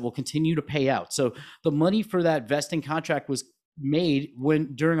contracts that will continue to pay out. So the money for that vesting contract was made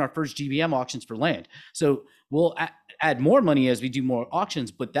during our first GBM auctions for land. So we'll add more money as we do more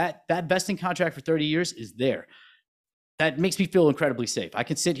auctions, but that vesting contract for 30 years is there. That makes me feel incredibly safe. I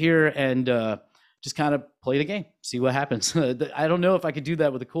can sit here and just kind of play the game, see what happens. I don't know if I could do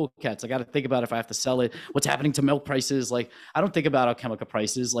that with the Cool Cats. I got to think about if I have to sell it, what's happening to milk prices. Like, I don't think about Alchemica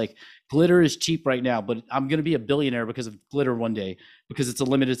prices. Like, glitter is cheap right now, but I'm going to be a billionaire because of glitter one day because it's a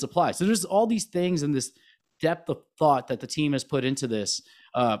limited supply. So there's all these things and this depth of thought that the team has put into this.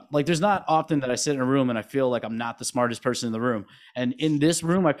 Like, there's not often that I sit in a room and I feel like I'm not the smartest person in the room. And in this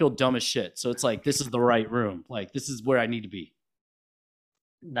room, I feel dumb as shit. So it's like, this is the right room. Like, this is where I need to be.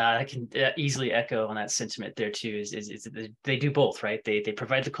 Nah, I can easily echo on that sentiment there too. Is they do both, right? They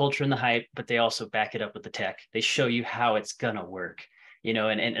provide the culture and the hype, but they also back it up with the tech. They show you how it's gonna work,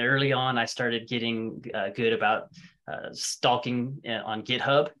 And early on, I started getting good about stalking on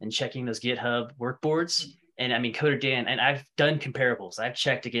GitHub and checking those GitHub workboards. And I mean, Coder Dan, and I've done comparables. I've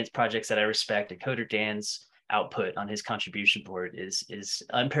checked against projects that I respect, and Coder Dan's output on his contribution board is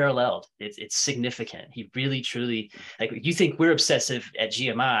unparalleled. It's significant. He really, truly, like, you think we're obsessive at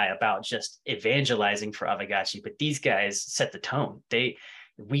GMI about just evangelizing for Aavegotchi, but these guys set the tone.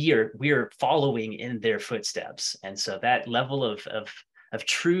 We are following in their footsteps. And so that level of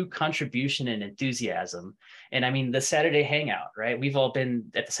true contribution and enthusiasm. And I mean, the Saturday Hangout, right? We've all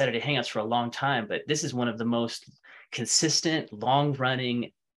been at the Saturday Hangouts for a long time, but this is one of the most consistent, long-running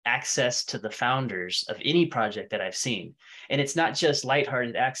access to the founders of any project that I've seen. And it's not just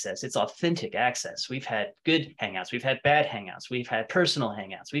lighthearted access, it's authentic access. We've had good hangouts, we've had bad hangouts, we've had personal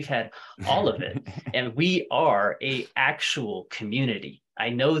hangouts, we've had all of it. And we are an actual community. I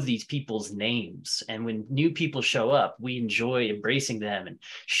know these people's names. And when new people show up, we enjoy embracing them and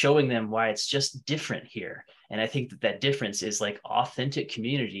showing them why it's just different here. And I think that difference is like authentic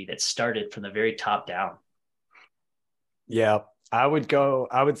community that started from the very top down. Yeah. I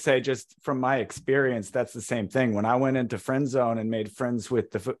would say, just from my experience, that's the same thing. When I went into Friend Zone and made friends with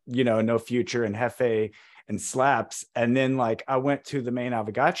the, No Future and Hefe and Slaps, and then like I went to the main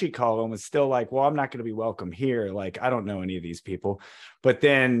Aavegotchi call and was still like, well, I'm not going to be welcome here. Like, I don't know any of these people. But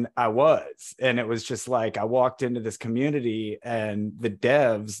then I was, and it was just like, I walked into this community and the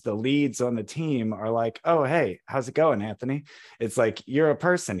devs, the leads on the team are like, oh, hey, how's it going, Anthony? It's like, you're a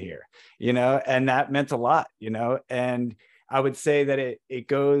person here, and that meant a lot, and I would say that it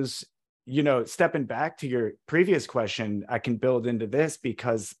goes, stepping back to your previous question, I can build into this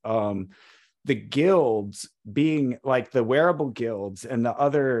because the guilds, being like the wearable guilds and the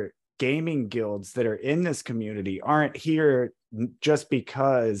other gaming guilds that are in this community, aren't here just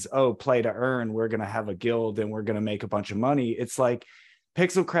because, oh, play to earn, we're going to have a guild and we're going to make a bunch of money. It's like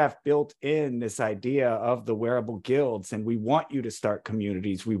Pixelcraft built in this idea of the wearable guilds, and we want you to start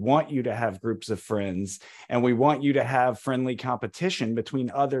communities. We want you to have groups of friends, and we want you to have friendly competition between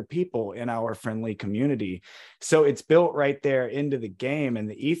other people in our friendly community. So it's built right there into the game and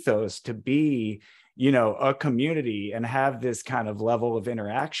the ethos to be, a community and have this kind of level of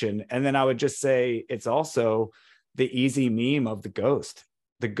interaction. And then I would just say it's also the easy meme of the ghost.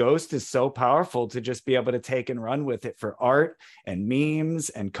 The ghost is so powerful to just be able to take and run with it for art and memes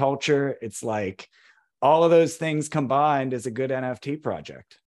and culture. It's like all of those things combined is a good NFT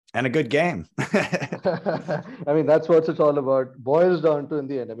project and a good game. I mean, that's what it's all about. Boils down to in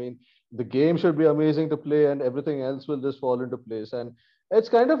the end. I mean, the game should be amazing to play and everything else will just fall into place. And it's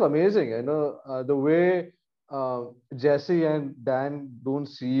kind of amazing, the way Jesse and Dan don't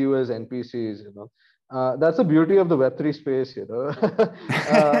see you as NPCs. That's the beauty of the Web3 space.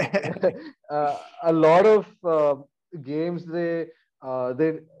 uh, a lot of games, they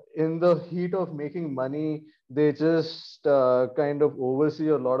in the heat of making money, they just kind of oversee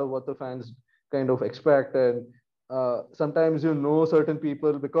a lot of what the fans kind of expect. And sometimes certain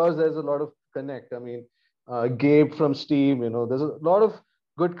people because there's a lot of connect. I mean, Gabe from Steam, there's a lot of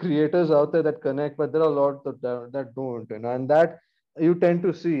good creators out there that connect, but there are a lot that don't, and that you tend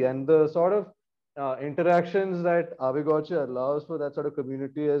to see. And the sort of interactions that Aavegotchi allows for that sort of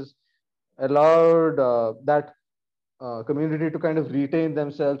community has allowed that community to kind of retain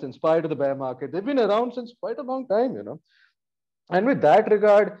themselves in spite of the bear market. They've been around since quite a long time. And with that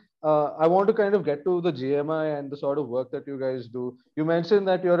regard, I want to kind of get to the GMI and the sort of work that you guys do. You mentioned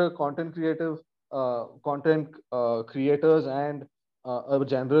that you're a content creators and a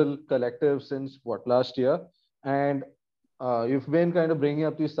general collective since last year, and you've been kind of bringing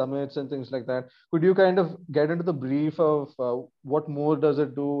up these summits and things like that. Could you kind of get into the brief of what more does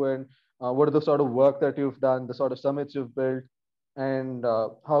it do, and what are the sort of work that you've done, the sort of summits you've built, and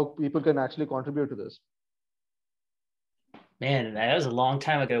how people can actually contribute to this? Man, that was a long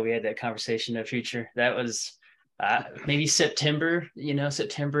time ago. We had that conversation in the future. That was maybe September,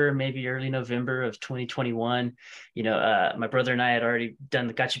 September, maybe early November of 2021. My brother and I had already done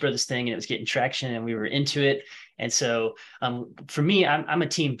the Gotchi Brothers thing, and it was getting traction, and we were into it. And so for me, I'm a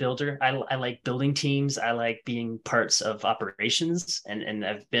team builder. I like building teams. I like being parts of operations, and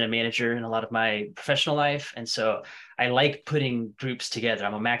I've been a manager in a lot of my professional life. And so I like putting groups together.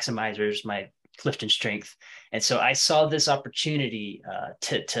 I'm a maximizer, is my Clifton strength. And so I saw this opportunity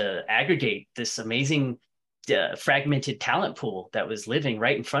to aggregate this amazing fragmented talent pool that was living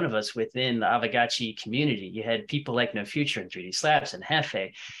right in front of us within the Aavegotchi community. You had people like No Future and 3D Slabs and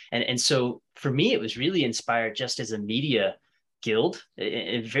Hefe. And so for me, it was really inspired just as a media guild.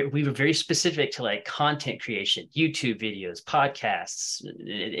 We were very specific to like content creation, YouTube videos, podcasts.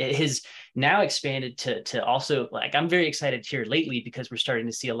 It has now expanded to also, like, I'm very excited here lately because we're starting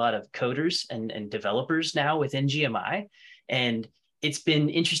to see a lot of coders and developers now within GMI. And it's been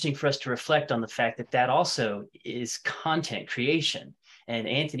interesting for us to reflect on the fact that also is content creation. And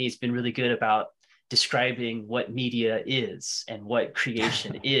Anthony has been really good about describing what media is and what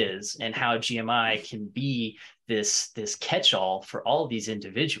creation is, and how GMI can be this catch-all for all of these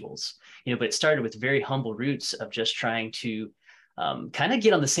individuals. But it started with very humble roots of just trying to kind of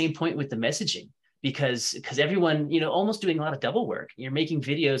get on the same point with the messaging, because everyone, almost doing a lot of double work. You're making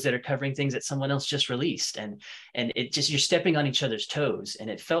videos that are covering things that someone else just released, and it just, you're stepping on each other's toes. And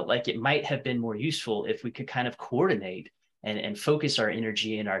it felt like it might have been more useful if we could kind of coordinate and focus our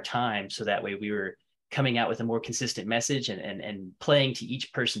energy and our time, so that way we were coming out with a more consistent message and playing to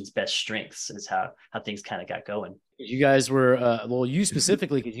each person's best strengths, is how things kind of got going. You guys were, well, you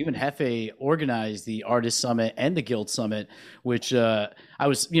specifically, because you and Hefe organized the Artist Summit and the Guild Summit, which I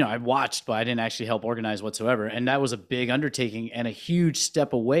was, I watched, but I didn't actually help organize whatsoever. And that was a big undertaking and a huge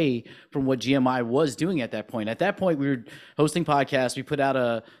step away from what GMI was doing at that point. At that point, we were hosting podcasts. We put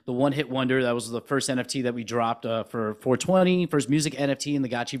out the One Hit Wonder. That was the first NFT that we dropped for 420, first music NFT in the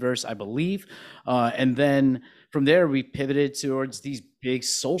Gotchiverse, I believe. And then from there, we pivoted towards these big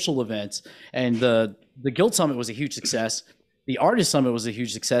social events, and the Guild Summit was a huge success. The Artist Summit was a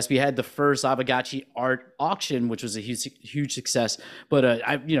huge success. We had the first Aavegotchi art auction, which was a huge success. But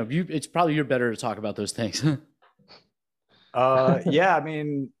it's probably you're better to talk about those things. Yeah, I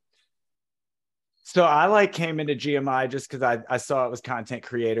mean, so I came into GMI just because I saw it was content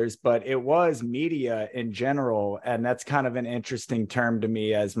creators, but it was media in general. And that's kind of an interesting term to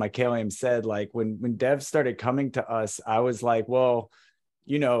me. As Cale said, like when devs started coming to us, I was like, well,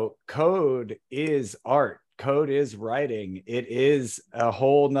 code is art. Code is writing. It is a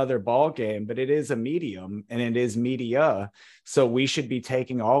whole nother ball game, but it is a medium and it is media. So we should be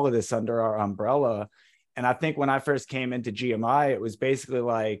taking all of this under our umbrella. And I think when I first came into GMI, it was basically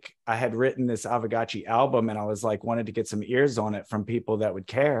like I had written this Aavegotchi album, and I was like, wanted to get some ears on it from people that would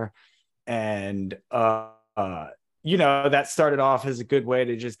care. And, that started off as a good way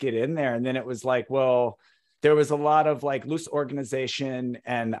to just get in there. And then it was like, well, there was a lot of like loose organization,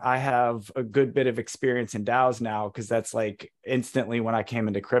 and I have a good bit of experience in DAOs now, because that's like instantly when I came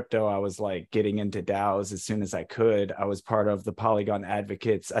into crypto, I was like getting into DAOs as soon as I could. I was part of the Polygon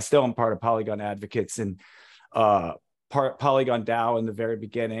Advocates. I still am part of Polygon Advocates and Polygon DAO in the very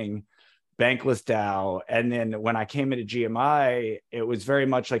beginning. bankless DAO. And then when I came into GMI, it was very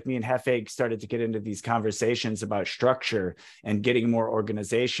much like me and Hefe started to get into these conversations about structure and getting more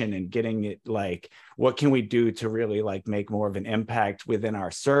organization and getting it like, what can we do to really like make more of an impact within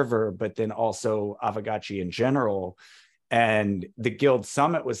our server, but then also Aavegotchi in general. And the Guild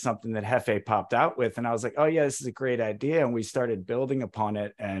Summit was something that Hefe popped out with. And I was like, oh yeah, this is a great idea. And we started building upon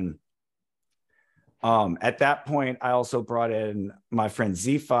it. And at that point, I also brought in my friend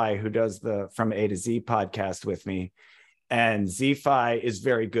Zfi, who does the From A to Z podcast with me. And Zfi is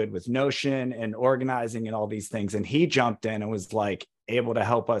very good with Notion and organizing and all these things. And he jumped in and was like able to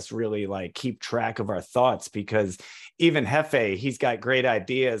help us really like keep track of our thoughts, because even Hefe, he's got great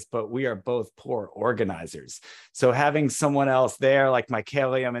ideas, but we are both poor organizers. So having someone else there like my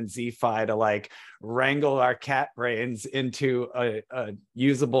Cale and Zfi to like wrangle our cat brains into a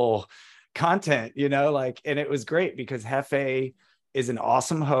usable content, you know, like, and it was great because Hefe is an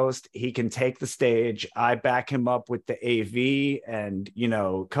awesome host. He can take the stage. I back him up with the AV and, you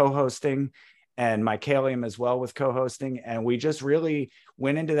know, co-hosting, and my Calium as well with co-hosting. And we just really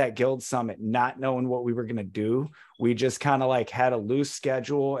went into that Guild Summit not knowing what we were going to do. We just kind of like had a loose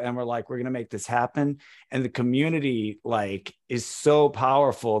schedule and we're like, we're going to make this happen. And the community like is so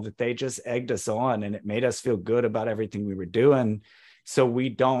powerful that they just egged us on, and it made us feel good about everything we were doing. So we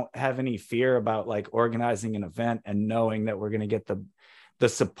don't have any fear about like organizing an event and knowing that we're going to get the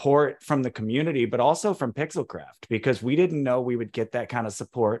support from the community, but also from Pixelcraft, because we didn't know we would get that kind of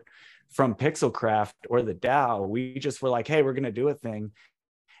support from Pixelcraft or the DAO. We just were like, hey, we're going to do a thing,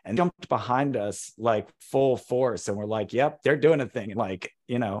 and jumped behind us like full force. And we're like, yep, they're doing a thing. And like,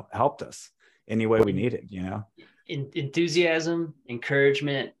 you know, helped us any way we needed, you know. Enthusiasm,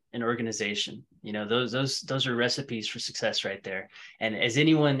 encouragement, and organization. You know, those are recipes for success right there. And as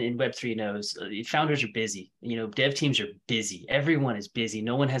anyone in Web3 knows, founders are busy. You know, dev teams are busy. Everyone is busy.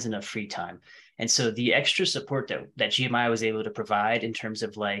 No one has enough free time. And so the extra support that GMI was able to provide in terms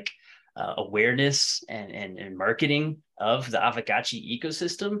of like awareness and marketing of the Aavegotchi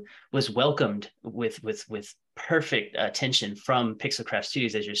ecosystem was welcomed with perfect attention from Pixelcraft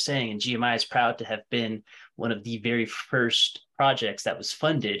Studios, as you're saying. And GMI is proud to have been one of the very first projects that was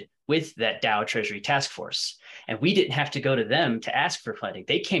funded with that DAO Treasury Task Force. And we didn't have to go to them to ask for funding.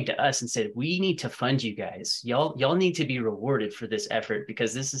 They came to us and said, we need to fund you guys. Y'all need to be rewarded for this effort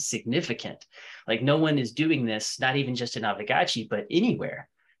because this is significant. Like no one is doing this, not even just in Aavegotchi, but anywhere.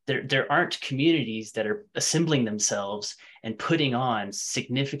 There aren't communities that are assembling themselves and putting on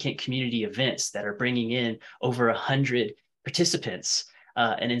significant community events that are bringing in over 100 participants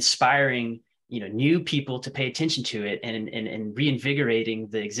and inspiring new people to pay attention to it and reinvigorating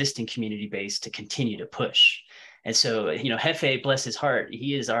the existing community base to continue to push. And so, Hefe, bless his heart,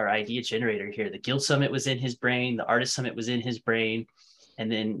 he is our idea generator here. The Guild Summit was in his brain. The Artist Summit was in his brain.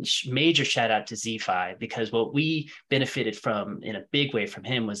 And then major shout out to Zfi, because what we benefited from in a big way from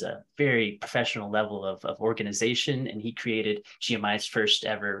him was a very professional level of organization. And he created GMI's first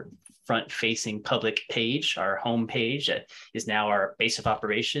ever front-facing public page. Our home page that is now our base of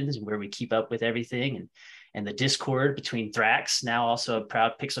operations and where we keep up with everything. And the Discord between Thrax, now also a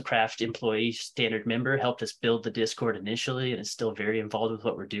proud Pixelcraft employee standard member, helped us build the Discord initially and is still very involved with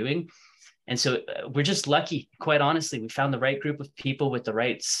what we're doing. And so we're just lucky, quite honestly. We found the right group of people with the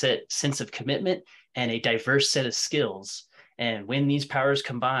right sense of commitment and a diverse set of skills. And when these powers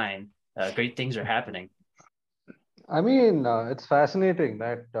combine, great things are happening. I mean, it's fascinating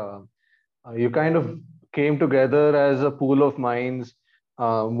that you kind of came together as a pool of minds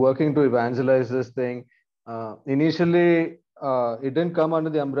working to evangelize this thing. Initially, it didn't come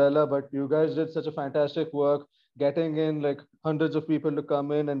under the umbrella, but you guys did such a fantastic work getting in like hundreds of people to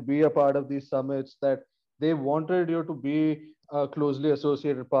come in and be a part of these summits that they wanted you to be a closely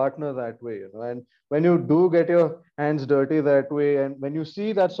associated partner that way. And when you do get your hands dirty that way, and when you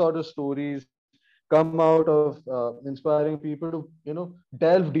see that sort of stories come out of inspiring people to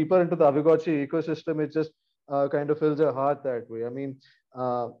delve deeper into the Aavegotchi ecosystem, it just kind of fills your heart that way. I mean,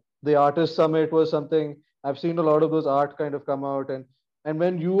 the Artist Summit was something I've seen a lot of those art kind of come out, and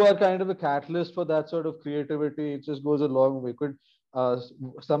when you are kind of the catalyst for that sort of creativity, it just goes a long way. Could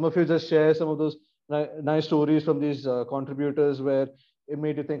some of you just share some of those nice stories from these contributors where it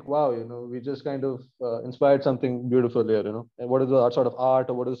made you think, wow, we just kind of inspired something beautiful here, and what is the sort of art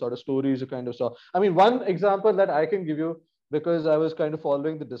or what are the sort of stories you kind of saw? I mean, one example that I can give you, because I was kind of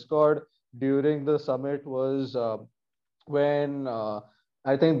following the Discord during the summit, was when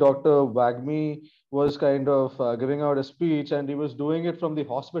I think Dr. Wagmi was kind of giving out a speech, and he was doing it from the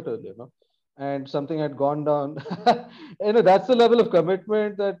hospital, and something had gone down. That's the level of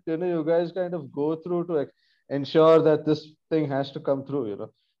commitment that, you guys kind of go through to ensure that this thing has to come through,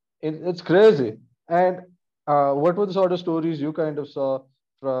 It's crazy. And what were the sort of stories you kind of saw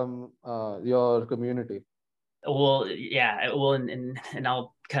from your community? Well, yeah, well, and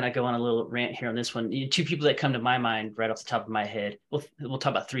I'll kind of go on a little rant here on this one. Two people that come to my mind right off the top of my head. We'll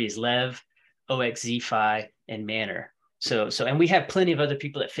talk about three: is Lev, OXZ-Fi, and Manor. And we have plenty of other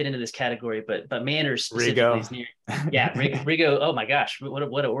people that fit into this category, but Manor specifically Rigo. is near. Yeah, Rigo. Oh my gosh, what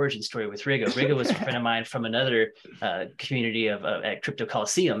an origin story with Rigo. Rigo was a friend of mine from another community of at Crypto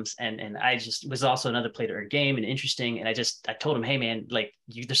Coliseums, and I just was also another play to earn game and interesting. And I told him, hey man, like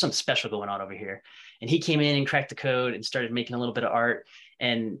there's something special going on over here. And he came in and cracked the code and started making a little bit of art.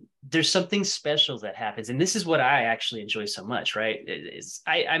 And there's something special that happens. And this is what I actually enjoy so much, right?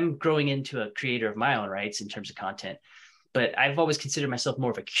 I'm growing into a creator of my own rights in terms of content, but I've always considered myself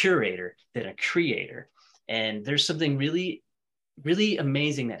more of a curator than a creator. And there's something really, really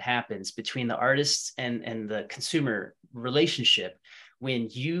amazing that happens between the artists and the consumer relationship when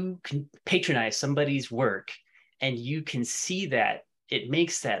you can patronize somebody's work and you can see that it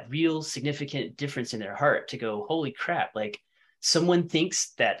makes that real significant difference in their heart to go, holy crap, like someone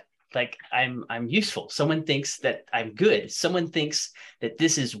thinks that like I'm useful. Someone thinks that I'm good. Someone thinks that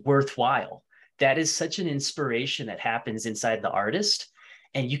this is worthwhile. That is such an inspiration that happens inside the artist.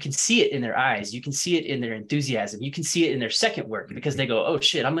 And you can see it in their eyes. You can see it in their enthusiasm. You can see it in their second work because they go, oh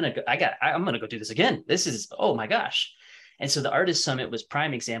shit, I'm going to go do this again. This is, oh my gosh. And so the artist summit was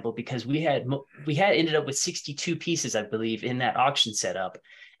prime example because we had ended up with 62 pieces, I believe, in that auction setup.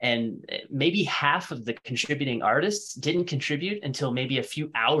 And maybe half of the contributing artists didn't contribute until maybe a few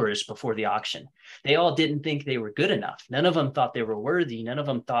hours before the auction. They all didn't think they were good enough. None of them thought they were worthy. None of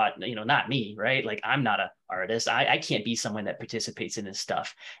them thought, not me, right? Like I'm not an artist. I can't be someone that participates in this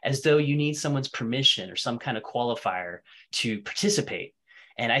stuff, as though you need someone's permission or some kind of qualifier to participate.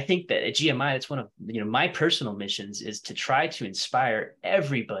 And I think that at GMI, that's one of my personal missions is to try to inspire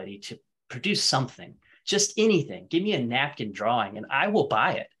everybody to produce something, just anything. Give me a napkin drawing and I will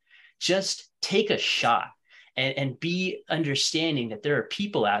buy it. Just take a shot and be understanding that there are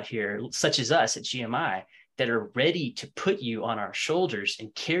people out here, such as us at GMI, that are ready to put you on our shoulders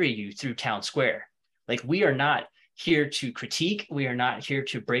and carry you through town square. Like we are not here to critique. We are not here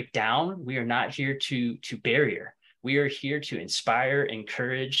to break down. We are not here to barrier. We are here to inspire,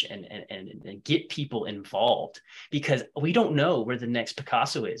 encourage, and get people involved because we don't know where the next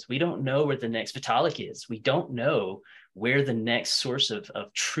Picasso is. We don't know where the next Vitalik is. We don't know where the next source of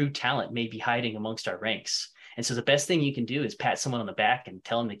true talent may be hiding amongst our ranks. And so the best thing you can do is pat someone on the back and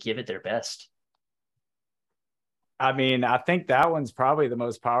tell them to give it their best. I mean, I think that one's probably the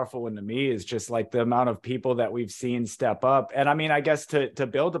most powerful one to me is just like the amount of people that we've seen step up. And I mean, I guess to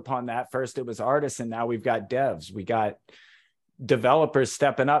build upon that, first it was artists and now we've got devs. We got developers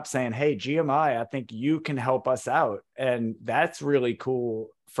stepping up saying, hey, GMI, I think you can help us out. And that's really cool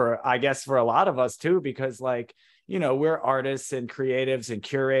I guess for a lot of us too, because like, we're artists and creatives and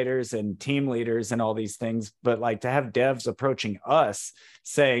curators and team leaders and all these things, but like to have devs approaching us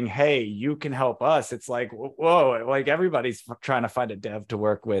saying, hey, you can help us. It's like, whoa, like everybody's trying to find a dev to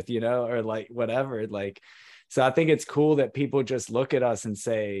work with, or like whatever. Like, so I think it's cool that people just look at us and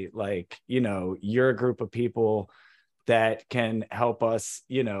say like, you're a group of people that can help us,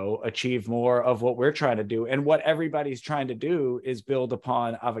 achieve more of what we're trying to do. And what everybody's trying to do is build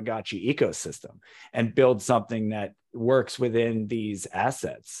upon Aavegotchi ecosystem and build something that works within these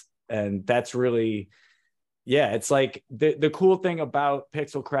assets. And that's really, it's like the cool thing about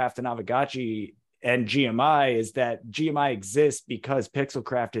Pixelcraft and Aavegotchi and GMI is that GMI exists because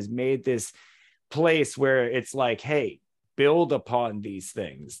Pixelcraft has made this place where it's like, hey, build upon these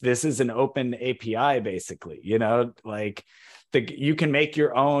things. This is an open API, basically, like you can make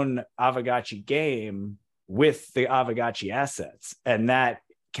your own Aavegotchi game with the Aavegotchi assets, and that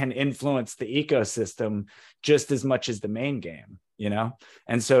can influence the ecosystem just as much as the main game,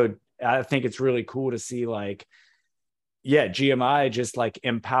 And so I think it's really cool to see like, GMI just like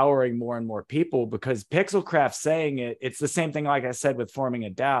empowering more and more people because Pixelcraft saying it's the same thing, like I said, with forming a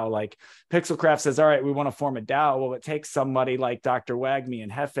DAO. Like Pixelcraft says, all right, we want to form a DAO. Well, it takes somebody like Dr. Wagme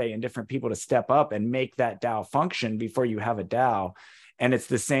and Hefe and different people to step up and make that DAO function before you have a DAO. And it's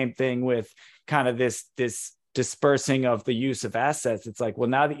the same thing with kind of this dispersing of the use of assets. It's like, well,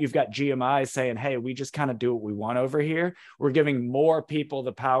 now that you've got GMI saying, hey, we just kind of do what we want over here, we're giving more people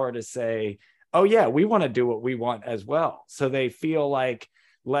the power to say, oh yeah, we want to do what we want as well. So they feel like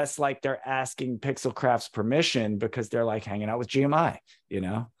less like they're asking Pixelcraft's permission because they're like hanging out with GMI,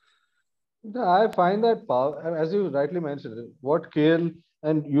 Yeah, I find that power, as you rightly mentioned, what Cale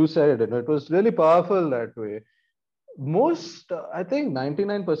and you said, it was really powerful that way. most, I think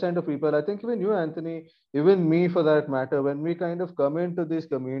 99% of people, I think even you, Anthony, even me for that matter, when we kind of come into these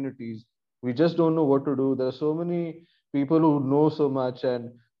communities, we just don't know what to do. There are so many people who know so much,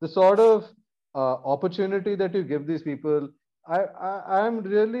 and the sort of opportunity that you give these people, I'm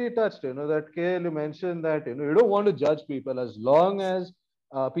really touched, that Kale, you mentioned that, you don't want to judge people as long as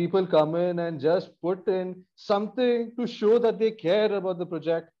people come in and just put in something to show that they care about the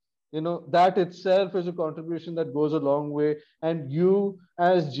project. That itself is a contribution that goes a long way. And you,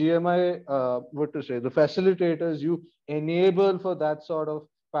 as GMI, what to say, the facilitators, you enable for that sort of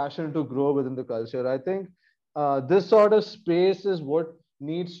passion to grow within the culture. I think this sort of space is what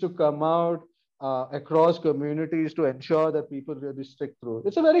needs to come out across communities to ensure that people really stick through.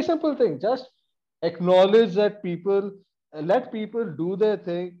 It's a very simple thing. Just acknowledge that people, let people do their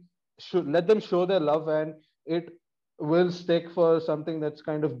thing, should let them show their love, and it will stick for something that's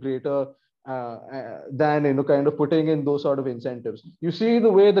kind of greater than kind of putting in those sort of incentives. You see the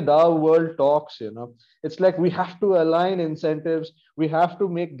way the DAO world talks, it's like we have to align incentives, we have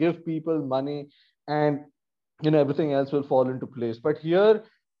to give people money, and everything else will fall into place. But here,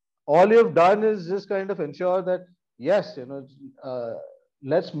 all you've done is just kind of ensure that yes,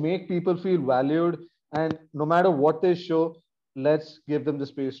 let's make people feel valued, and no matter what they show, let's give them the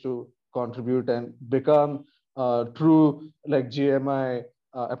space to contribute and become true like GMI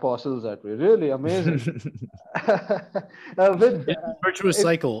apostles that way. Really amazing. With It's a virtuous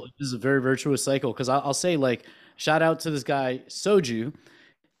cycle. This is a very virtuous cycle, because I'll say, like, shout out to this guy Soju.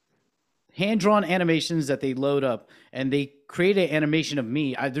 Hand-drawn animations that they load up, and they create an animation of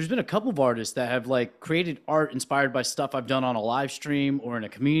me. There's been a couple of artists that have like created art inspired by stuff I've done on a live stream or in a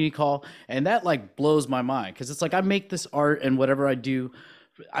community call, and that like blows my mind, because it's like I make this art and whatever I do,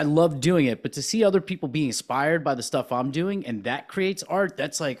 I love doing it, but to see other people be inspired by the stuff I'm doing and that creates art,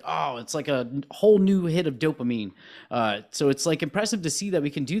 that's like, oh, it's like a whole new hit of dopamine. So it's like impressive to see that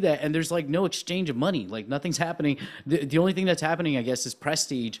we can do that, and there's like no exchange of money, like nothing's happening. The only thing that's happening, I guess, is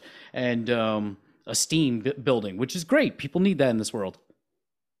prestige and esteem building, which is great. People need that in this world.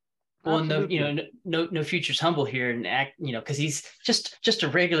 Well, no future's humble here and act, because he's just a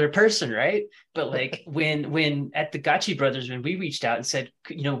regular person, right? But like when at the Gotchi Brothers, when we reached out and said,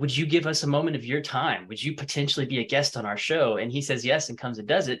 would you give us a moment of your time? Would you potentially be a guest on our show? And he says yes and comes and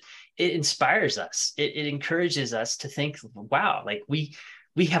does it. It inspires us. It encourages us to think, wow, like we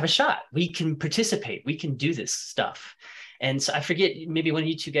have a shot. We can participate. We can do this stuff. And so I forget, maybe one of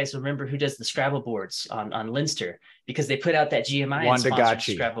you two guys will remember who does the Scrabble boards on Linster, because they put out that GMI sponsored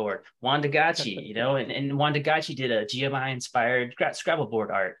Scrabble board. Aavegotchi, and Aavegotchi did a GMI inspired Scrabble board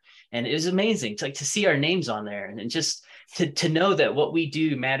art. And it was amazing to see our names on there, and just to know that what we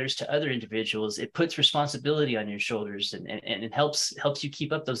do matters to other individuals. It puts responsibility on your shoulders, and it helps you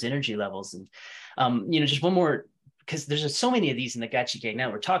keep up those energy levels. And just one more, because there's so many of these in the Gotchi gang now.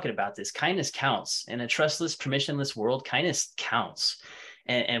 We're talking about this. Kindness counts. In a trustless, permissionless world, kindness counts.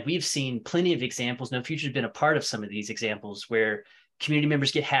 And we've seen plenty of examples. No Future's been a part of some of these examples where community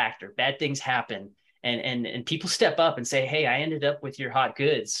members get hacked or bad things happen. And people step up and say, hey, I ended up with your hot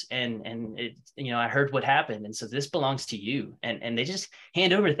goods, and it, I heard what happened, and so this belongs to you. And they just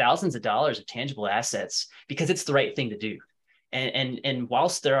hand over thousands of dollars of tangible assets because it's the right thing to do. And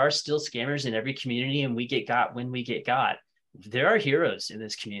whilst there are still scammers in every community, and we get got when we get got, there are heroes in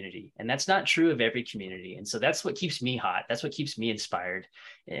this community, and that's not true of every community. And so that's what keeps me hot. That's what keeps me inspired.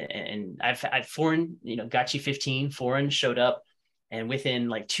 And I've foreign, Gotchi 15 foreign showed up, and within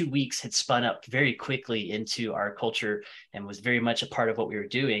like 2 weeks had spun up very quickly into our culture and was very much a part of what we were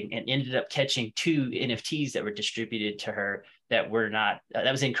doing, and ended up catching 2 NFTs that were distributed to her that were not,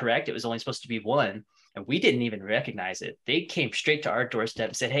 that was incorrect. It was only supposed to be 1. And we didn't even recognize it. They came straight to our doorstep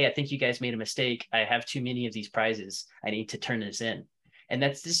and said, hey, I think you guys made a mistake. I have too many of these prizes. I need to turn this in. And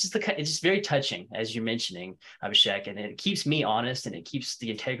it's just very touching, as you're mentioning, Abhishek, and it keeps me honest, and it keeps the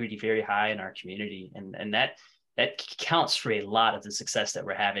integrity very high in our community. And that counts for a lot of the success that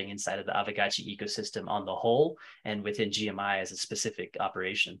we're having inside of the Aavegotchi ecosystem on the whole, and within GMI as a specific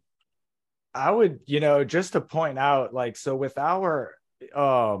operation. I would, just to point out, like, so with our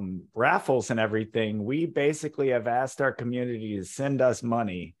raffles and everything, we basically have asked our community to send us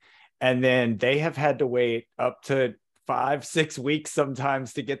money, and then they have had to wait up to 5-6 weeks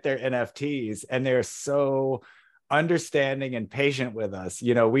sometimes to get their NFTs, and they're so understanding and patient with us.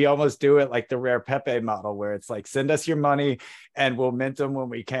 We almost do it like the Rare Pepe model, where it's like, send us your money and we'll mint them when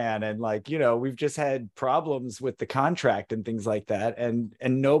we can. And like, we've just had problems with the contract and things like that, and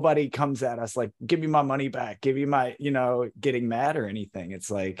nobody comes at us like, give me my money back, give you my, getting mad or anything. It's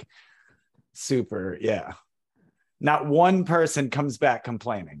like super, yeah. Not one person comes back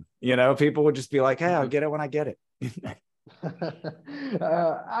complaining. People would just be like, hey, I'll get it when I get it.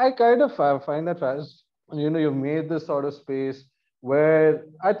 I kind of find that fast. You've made this sort of space where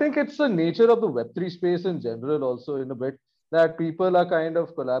I think it's the nature of the Web3 space in general, also in a bit, that people are kind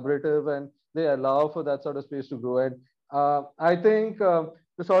of collaborative and they allow for that sort of space to grow. And I think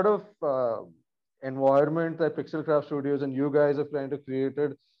the sort of environment that Pixelcraft Studios and you guys have kind of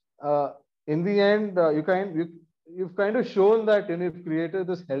created, uh, in the end, you've kind of shown that you've created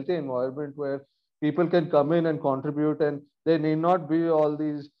this healthy environment where people can come in and contribute, and there need not be all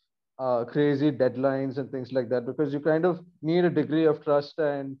these crazy deadlines and things like that, because you kind of need a degree of trust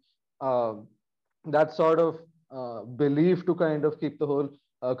and um, that sort of belief to kind of keep the whole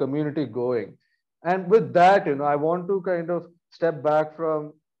community going. And with that, I want to kind of step back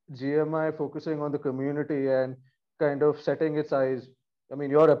from GMI, focusing on the community and kind of setting its eyes. I mean,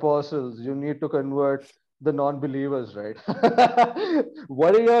 you're apostles, you need to convert the non-believers, right?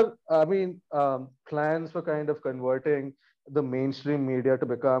 What are your, plans for kind of converting the mainstream media to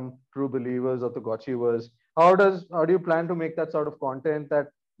become true believers of the Gotchiverse? How do you plan to make that sort of content that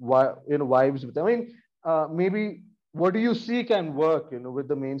vibes with them? I mean, maybe what do you see can work, with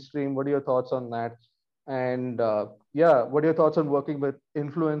the mainstream? What are your thoughts on that? And yeah, what are your thoughts on working with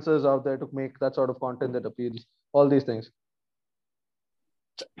influencers out there to make that sort of content that appeals? All these things.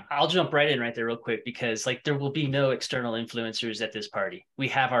 I'll jump right in right there real quick, because like there will be no external influencers at this party. We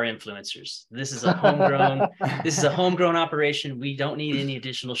have our influencers. This is a homegrown operation. We don't need any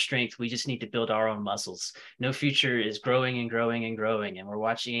additional strength. We just need to build our own muscles. No Future is growing and growing and growing, and we're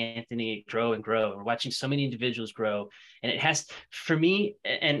watching Anthony grow and grow. We're watching so many individuals grow, and it has, for me,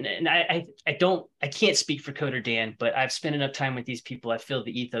 and I can't speak for Coder Dan, but I've spent enough time with these people. I feel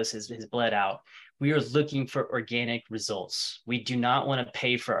the ethos has bled out. We are looking for organic results. We do not want to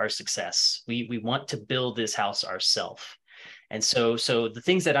pay for our success. We want to build this house ourselves. And so the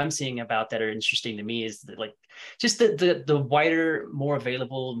things that I'm seeing about that are interesting to me is that, like, just the wider, more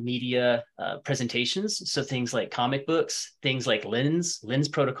available media presentations. So things like comic books, things like Lens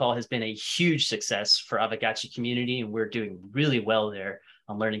Protocol has been a huge success for Aavegotchi community, and we're doing really well there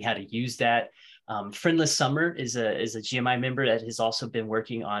on learning how to use that. Friendless Summer is a GMI member that has also been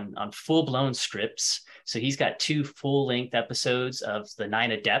working on full-blown scripts. So he's got 2 full-length episodes of the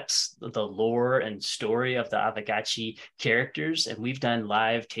 9 Adepts, the lore and story of the Aavegotchi characters. And we've done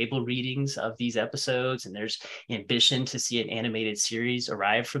live table readings of these episodes, and there's ambition to see an animated series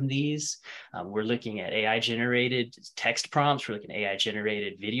arrive from these. We're looking at AI-generated text prompts. We're looking at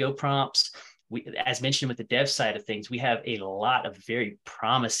AI-generated video prompts. As mentioned with the dev side of things, we have a lot of very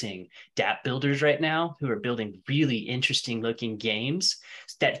promising DApp builders right now who are building really interesting looking games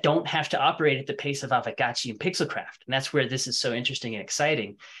that don't have to operate at the pace of Aavegotchi and Pixelcraft. And that's where this is so interesting and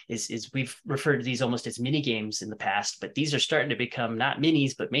exciting, is we've referred to these almost as mini games in the past, but these are starting to become not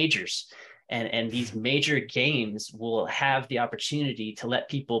minis, but majors. And these major games will have the opportunity to let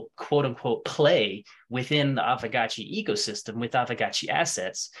people, quote unquote, play within the Aavegotchi ecosystem with Aavegotchi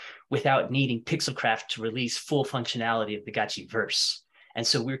assets without needing Pixelcraft to release full functionality of the Gotchiverse. And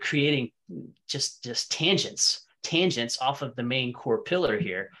so we're creating just tangents off of the main core pillar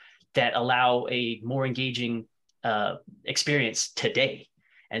here that allow a more engaging experience today.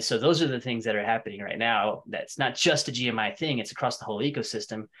 And so those are the things that are happening right now. That's not just a GMI thing, it's across the whole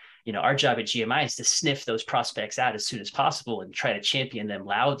ecosystem. Our job at GMI is to sniff those prospects out as soon as possible and try to champion them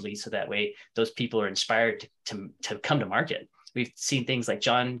loudly, so that way those people are inspired to come to market. We've seen things like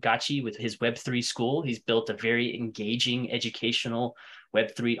John Gotchi with his Web3 school. He's built a very engaging educational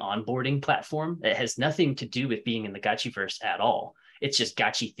Web3 onboarding platform that has nothing to do with being in the Gotchiverse at all. It's just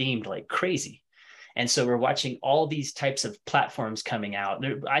Gotchi themed like crazy. And so we're watching all these types of platforms coming out.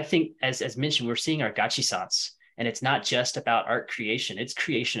 I think, as mentioned, we're seeing our Gotchisans. And it's not just about art creation, it's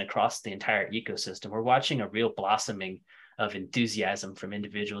creation across the entire ecosystem. We're watching a real blossoming of enthusiasm from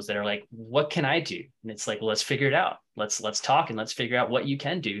individuals that are like, what can I do? And it's like, well, let's figure it out. Let's talk and let's figure out what you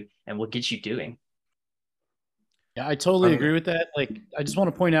can do, and we'll get you doing. Yeah, I totally agree with that. Like, I just want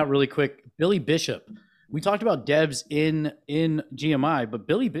to point out really quick, Billy Bishop. We talked about devs in GMI, but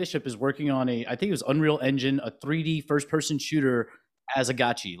Billy Bishop is working on I think it was Unreal Engine, a 3D first-person shooter as a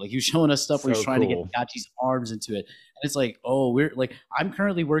Gotchi. Like, he was showing us stuff where he's trying to get Gotchi's arms into it. And it's like, oh, I'm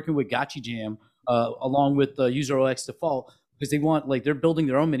currently working with Gotchi Jam along with User OX Default, because they want, like, they're building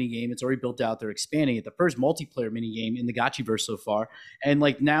their own mini game. It's already built out. They're expanding it. The first multiplayer mini game in the Gotchiverse so far. And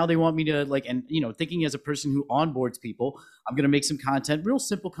like, now they want me to, like, and thinking as a person who onboards people, I'm going to make some content, real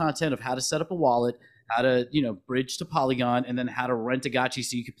simple content of how to set up a wallet, how to, bridge to Polygon, and then how to rent a Gotchi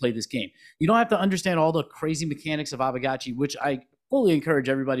so you can play this game. You don't have to understand all the crazy mechanics of Aavegotchi, which I fully encourage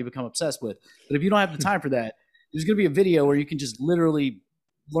everybody to become obsessed with. But if you don't have the time for that, there's going to be a video where you can just literally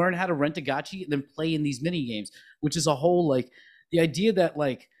learn how to rent a gachi and then play in these mini games, which is a whole like the idea that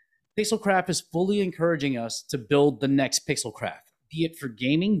like Pixelcraft is fully encouraging us to build the next Pixelcraft, be it for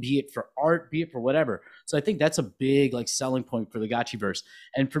gaming, be it for art, be it for whatever. So I think that's a big like selling point for the Gachiverse.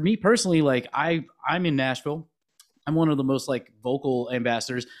 And for me personally, like I'm in Nashville. I'm one of the most like vocal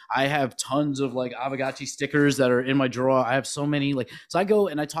ambassadors. I have tons of like Aavegotchi stickers that are in my drawer. I have so many like, so I go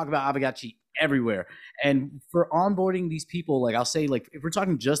and I talk about Aavegotchi everywhere. And for onboarding these people, like I'll say, like if we're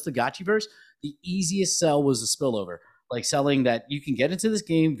talking just the Gachiverse, the easiest sell was the spillover. Like selling that you can get into this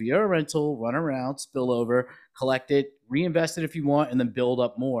game via a rental, run around, spill over, collect it, reinvest it if you want, and then build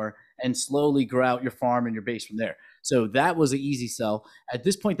up more and slowly grow out your farm and your base from there. So that was an easy sell. At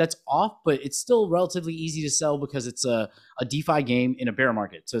this point, that's off, but it's still relatively easy to sell because it's a DeFi game in a bear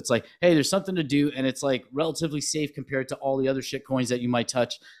market. So it's like, hey, there's something to do, and it's like relatively safe compared to all the other shit coins that you might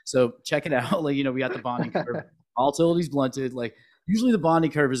touch. So check it out. Like, we got the bonding curve, volatility's blunted. Like usually the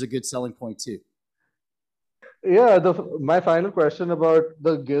bonding curve is a good selling point too. Yeah, my final question about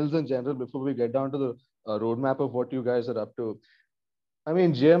the guilds in general before we get down to the roadmap of what you guys are up to. I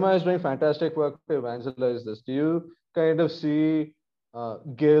mean, GMI is doing fantastic work to evangelize this. Do you kind of see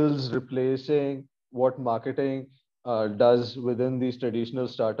guilds replacing what marketing does within these traditional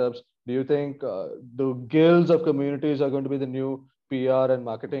startups? Do you think the guilds of communities are going to be the new PR and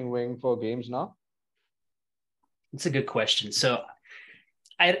marketing wing for games now? It's a good question. So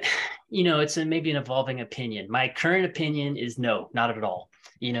it's maybe an evolving opinion. My current opinion is no, not at all.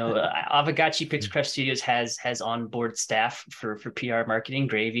 Aavegotchi Pixelcraft Studios has onboard staff for PR marketing,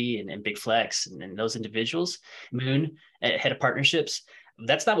 Gravy and Big Flex, and those individuals, Moon, head of partnerships.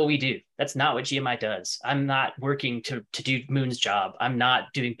 That's not what we do. That's not what GMI does. I'm not working to do Moon's job. I'm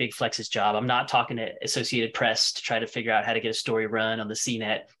not doing Big Flex's job. I'm not talking to Associated Press to try to figure out how to get a story run on the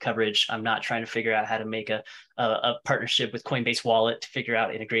CNET coverage. I'm not trying to figure out how to make a partnership with Coinbase Wallet to figure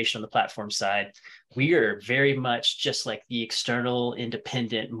out integration on the platform side. We are very much just like the external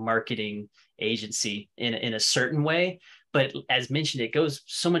independent marketing agency in a certain way. But as mentioned, it goes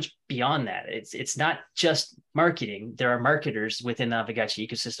so much beyond that. It's not just marketing. There are marketers within the Aavegotchi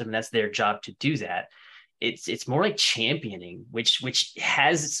ecosystem, and that's their job to do that. It's more like championing, which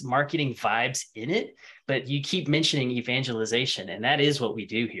has its marketing vibes in it. But you keep mentioning evangelization, and that is what we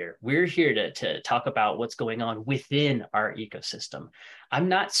do here. We're here to talk about what's going on within our ecosystem. I'm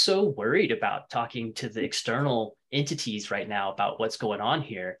not so worried about talking to the external entities right now about what's going on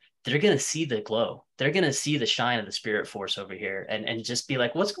here. They're going to see the glow. They're going to see the shine of the spirit force over here and just be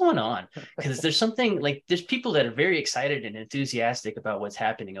like, what's going on? Because there's something like there's people that are very excited and enthusiastic about what's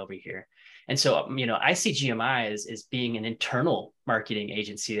happening over here. And so, I see GMI as being an internal marketing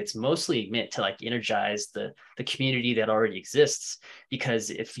agency that's mostly meant to like energize the community that already exists.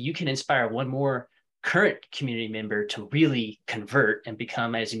 Because if you can inspire one more current community member to really convert and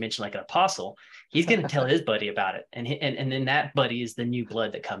become, as you mentioned, like an apostle, he's going to tell his buddy about it. And then that buddy is the new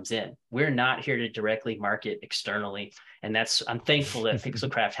blood that comes in. We're not here to directly market externally. And I'm thankful that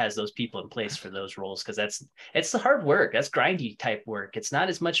Pixelcraft has those people in place for those roles, because it's the hard work. That's grindy type work. It's not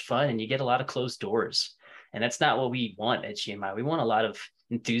as much fun, and you get a lot of closed doors. And that's not what we want at GMI. We want a lot of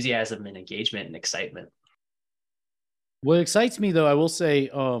enthusiasm and engagement and excitement. What excites me, though, I will say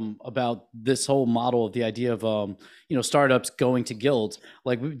about this whole model of the idea of, startups going to guilds.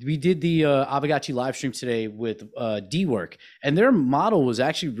 Like we did the Aavegotchi live stream today with D-Work, and their model was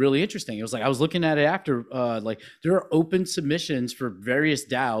actually really interesting. It was like I was looking at it after, like there are open submissions for various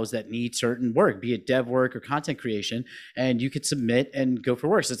DAOs that need certain work, be it dev work or content creation, and you could submit and go for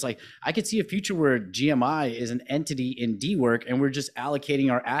work. So it's like I could see a future where GMI is an entity in D-Work, and we're just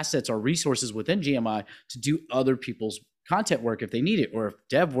allocating our assets, our resources within GMI to do other people's content work if they need it, or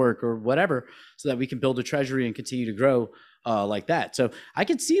dev work or whatever, so that we can build a treasury and continue to grow like that. So I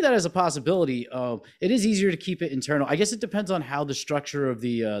could see that as a possibility. It is easier to keep it internal. I guess it depends on how the structure of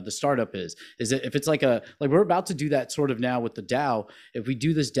the startup is. Is it if it's like we're about to do that sort of now with the DAO. If we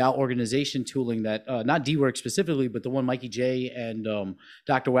do this DAO organization tooling that not D-Work specifically, but the one Mikey J and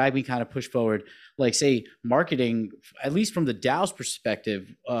Dr. Wagme kind of push forward, like say marketing, at least from the DAO's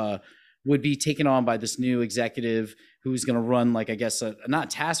perspective, would be taken on by this new executive who's going to run, like, I guess, not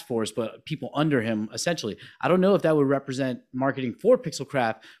task force, but people under him, essentially. I don't know if that would represent marketing for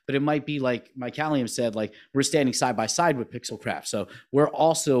Pixelcraft, but it might be like Mike Calliam said, like, we're standing side by side with Pixelcraft. So we're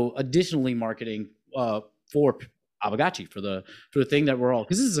also additionally marketing for Aavegotchi for the thing that we're all,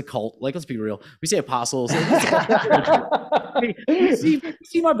 because this is a cult. Like, let's be real. We say apostles. you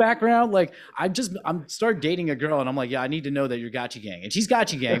see my background. Like, I'm start dating a girl, and I'm like, yeah, I need to know that you're Gotchi Gang, and she's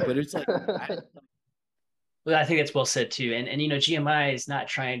Gotchi Gang, but it's like. Well, I think that's well said too. And GMI is not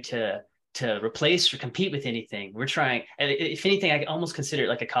trying to to replace or compete with anything. We're trying, if anything, I almost consider it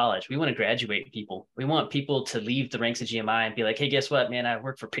like a college. We want to graduate people. We want people to leave the ranks of GMI and be like, hey, guess what, man? I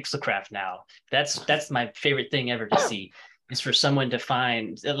work for Pixelcraft now. That's my favorite thing ever to see, is for someone to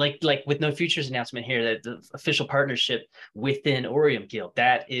find, like with No Futures announcement here, that the official partnership within Aavegotchi Guild,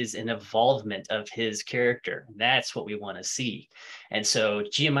 that is an evolvement of his character. That's what we want to see. And so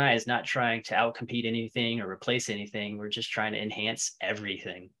GMI is not trying to outcompete anything or replace anything. We're just trying to enhance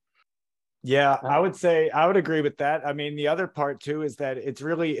everything. Yeah, I would say I would agree with that. I mean, the other part too is that it's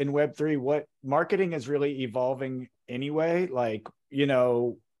really in Web3, what marketing is really evolving anyway. Like, you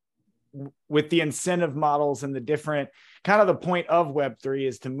know, with the incentive models and the different kind of the point of Web3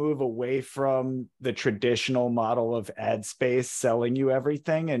 is to move away from the traditional model of ad space selling you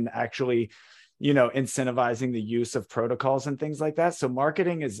everything and actually, you know, incentivizing the use of protocols and things like that. So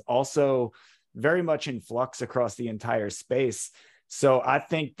marketing is also very much in flux across the entire space. So I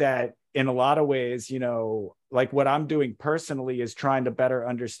think that in a lot of ways, you know, like what I'm doing personally is trying to better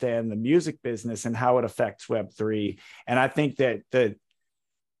understand the music business and how it affects Web3. And I think that the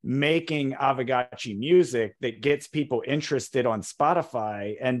making Aavegotchi music that gets people interested on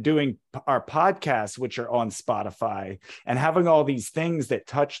Spotify and doing our podcasts, which are on Spotify, and having all these things that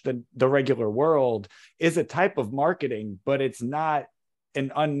touch the regular world is a type of marketing, but it's not an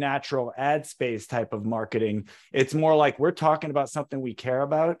unnatural ad space type of marketing. It's more like we're talking about something we care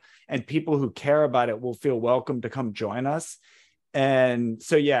about, and people who care about it will feel welcome to come join us. And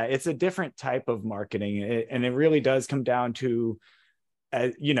so, yeah, it's a different type of marketing. And it really does come down to,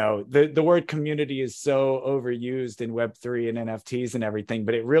 you know, the word community is so overused in Web3 and NFTs and everything,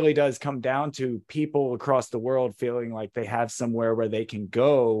 but it really does come down to people across the world feeling like they have somewhere where they can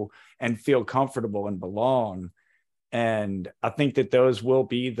go and feel comfortable and belong. And I think that those will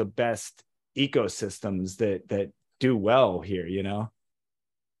be the best ecosystems that do well here, you know?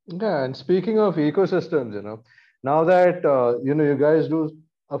 Yeah, and speaking of ecosystems, you know, now that, you know, you guys do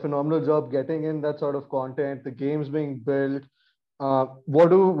a phenomenal job getting in that sort of content, the games being built, what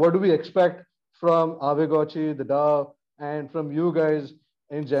do we expect from Aavegotchi, the DAO, and from you guys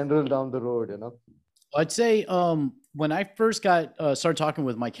in general down the road, you know? I'd say when I first got started talking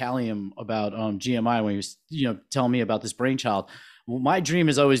with Mike Callium about GMI, when he was telling me about this brainchild, well, my dream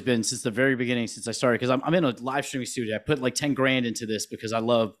has always been since the very beginning, since I started, because I'm in a live streaming studio. I put like 10 grand into this because I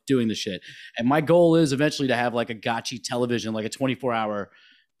love doing the shit, and my goal is eventually to have like a Gotchi television, like a 24-hour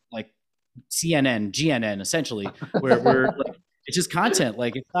like CNN, GNN, essentially, where we're like, it's just content.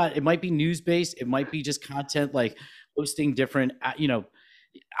 Like it's not. It might be news based. It might be just content, like posting different,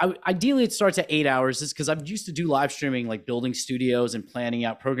 ideally it starts at 8 hours, just because I'm used to do live streaming, like building studios and planning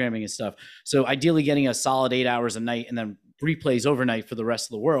out programming and stuff. So ideally getting a solid 8 hours a night and then replays overnight for the rest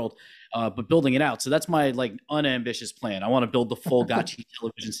of the world, but building it out. So that's my like unambitious plan. I want to build the full Gotchi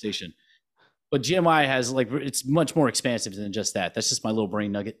television station. But GMI has it's much more expansive than just that. That's just my little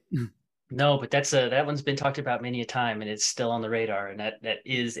brain nugget. No, but that one's been talked about many a time, and it's still on the radar, and that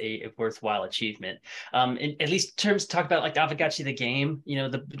is a worthwhile achievement. At least in terms talk about like Aavegotchi the game.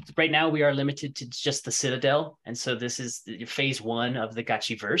 Right now we are limited to just the Citadel, and so this is phase 1 of the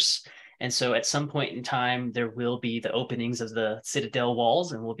Gotchiverse. And so at some point in time, there will be the openings of the Citadel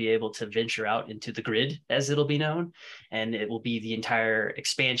walls, and we'll be able to venture out into the grid, as it'll be known. And it will be the entire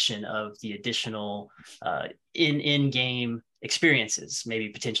expansion of the additional in-game experiences, maybe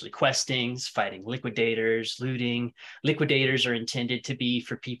potentially questings, fighting liquidators, looting. Liquidators are intended to be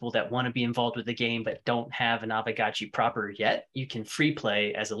for people that want to be involved with the game but don't have an Aavegotchi proper yet. You can free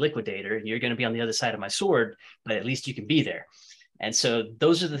play as a liquidator. You're going to be on the other side of my sword, but at least you can be there. And so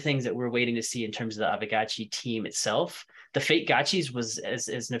those are the things that we're waiting to see in terms of the Aavegotchi team itself. The Fate Gotchis was,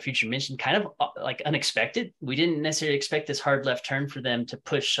 as No Future mentioned, kind of like unexpected. We didn't necessarily expect this hard left turn for them to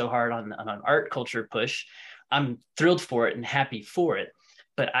push so hard on an art culture push. I'm thrilled for it and happy for it.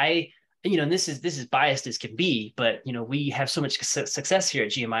 But and this is biased as can be, but we have so much success here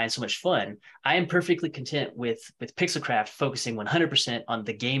at GMI and so much fun. I am perfectly content with Pixelcraft focusing 100% on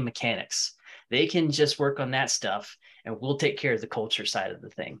the game mechanics. They can just work on that stuff, and we'll take care of the culture side of the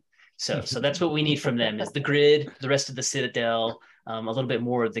thing. So that's what we need from them, is the grid, the rest of the Citadel, a little bit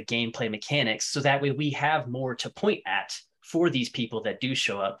more of the gameplay mechanics. So that way we have more to point at for these people that do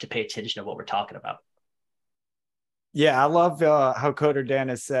show up to pay attention to what we're talking about. Yeah, I love how Coder Dan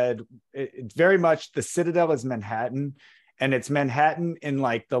has said it's very much the Citadel is Manhattan, and it's Manhattan in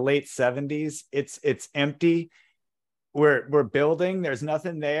like the late 70s. It's empty. We're building, there's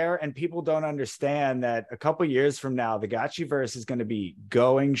nothing there, and people don't understand that a couple years from now the Gotchiverse is going to be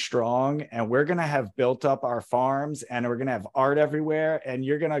going strong, and we're going to have built up our farms, and we're going to have art everywhere, and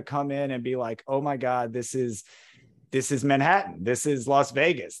you're going to come in and be like, oh my god, this is this is Manhattan. This is Las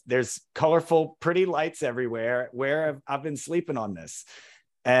Vegas. There's colorful, pretty lights everywhere. Where I've been sleeping on this.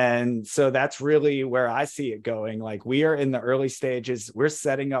 And so that's really where I see it going. Like, we are in the early stages. We're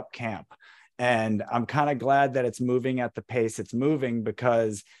setting up camp. And I'm kind of glad that it's moving at the pace it's moving,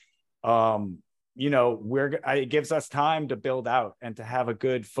 because, you know, it gives us time to build out and to have a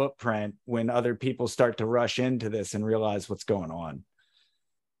good footprint when other people start to rush into this and realize what's going on.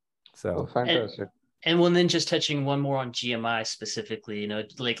 So fantastic. And well, then just touching one more on GMI specifically, you know,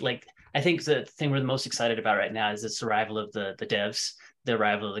 like I think the thing we're the most excited about right now is this arrival of the devs, the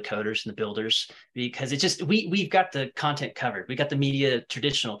arrival of the coders and the builders, because it's just we've got the content covered, we got the media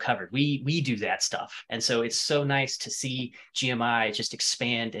traditional covered, we do that stuff, and so it's so nice to see GMI just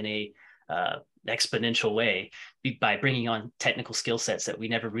expand in a exponential way by bringing on technical skill sets that we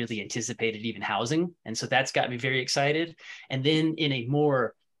never really anticipated even housing, and so that's got me very excited. And then in a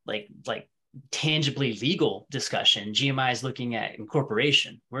more like tangibly legal discussion, GMI is looking at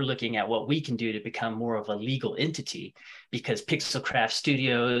incorporation. We're looking at what we can do to become more of a legal entity, because Pixelcraft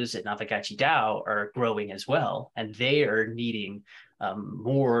Studios and Aavegotchi DAO are growing as well, and they are needing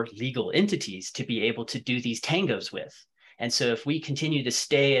more legal entities to be able to do these tangos with. And so if we continue to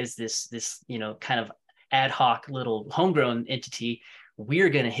stay as this you know, kind of ad hoc little homegrown entity, we're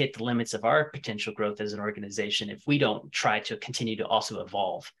going to hit the limits of our potential growth as an organization if we don't try to continue to also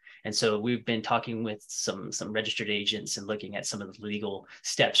evolve. And so we've been talking with some registered agents and looking at some of the legal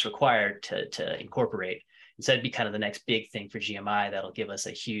steps required to incorporate. And so that'd be kind of the next big thing for GMI that'll give us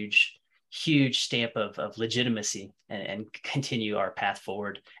a huge stamp of legitimacy and continue our path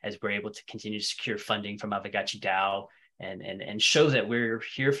forward as we're able to continue to secure funding from Aavegotchi DAO and show that we're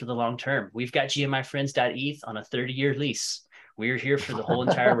here for the long term. We've got GMIFriends.eth on a 30-year lease. We're here for the whole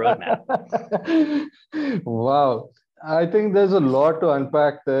entire roadmap. Wow. I think there's a lot to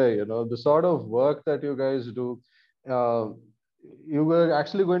unpack there. You know, the sort of work that you guys do. You were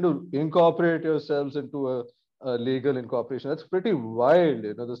actually going to incorporate yourselves into a legal incorporation. That's pretty wild.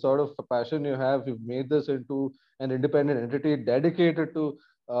 You know, the sort of passion you have. You've made this into an independent entity dedicated to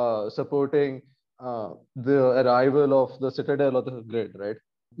supporting the arrival of the Citadel or the Grid, right?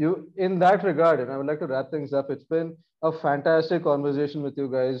 In that regard, and I would like to wrap things up. It's been a fantastic conversation with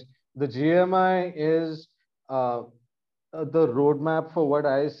you guys. The GMI is the roadmap for what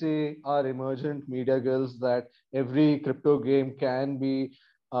I see are emergent media guilds, that every crypto game can be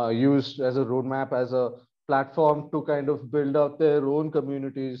used as a roadmap, as a platform to kind of build out their own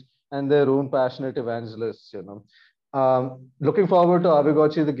communities and their own passionate evangelists. You know, looking forward to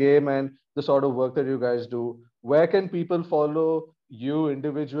Aavegotchi the game and the sort of work that you guys do. Where can people follow you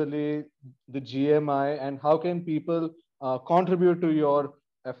individually, the GMI, and how can people contribute to your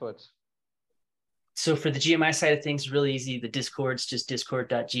efforts? So for the GMI side of things, really easy. The Discord's just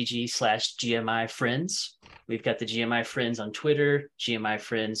discord.gg/GMI Friends. We've got the GMI Friends on Twitter, GMI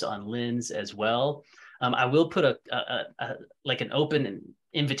Friends on Lens as well. I will put an open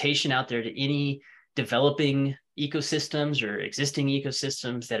invitation out there to any developing ecosystems or existing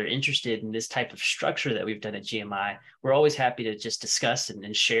ecosystems that are interested in this type of structure that we've done at GMI. We're always happy to just discuss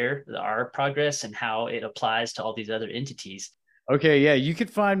and share our progress and how it applies to all these other entities. Okay, yeah, you can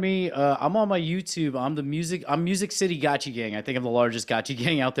find me. I'm on my YouTube. I'm Music City Gotchi Gang. I think I'm the largest Gotchi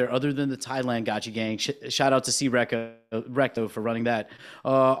gang out there, other than the Thailand Gotchi Gang. Shout out to C Recto for running that.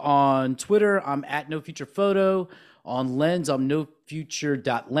 On Twitter, I'm at NoFuturePhoto. On Lens, I'm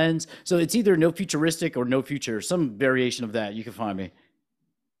NoFuture.lens. So it's either NoFuturistic or NoFuture, some variation of that. You can find me.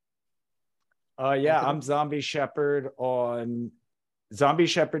 Yeah, I'm Zombie Shepherd on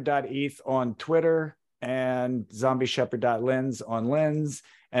ZombieShepherd.eth on Twitter, and ZombieShepherd.lens on Lens.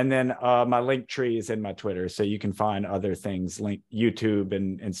 And then my link tree is in my Twitter, so you can find other things, link YouTube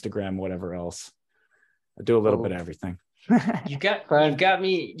and Instagram, whatever else. I do a little bit of everything. You've got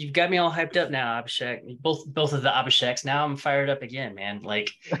me all hyped up now, Abhishek. Both of the Abhisheks. Now I'm fired up again, man.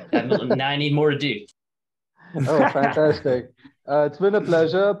 Like now I need more to do. Oh, fantastic. It's been a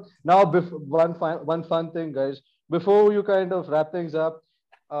pleasure. Now, one fun thing, guys. Before you kind of wrap things up,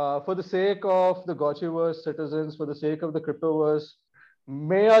 for the sake of the Gotchiverse citizens, for the sake of the Cryptoverse,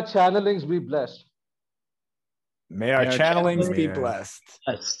 may our channelings be blessed. May our channelings be blessed.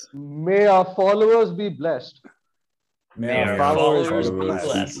 May our followers be blessed. May our followers be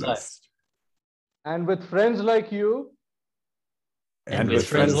blessed. And with friends like you, and with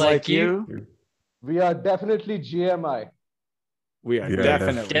friends like you, we are definitely GMI. We are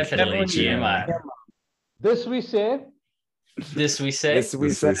definitely GMI. This we say. This we say.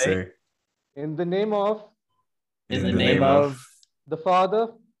 In the name of. In the name of. The Father.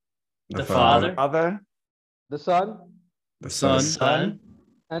 The Father. The Son. The Son.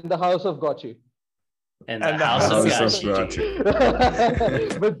 And the House of Gotchi. And the House of Gotchi.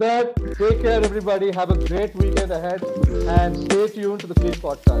 With that, take care, everybody. Have a great weekend ahead and stay tuned to the Fleet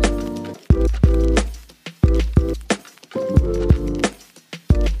Podcast.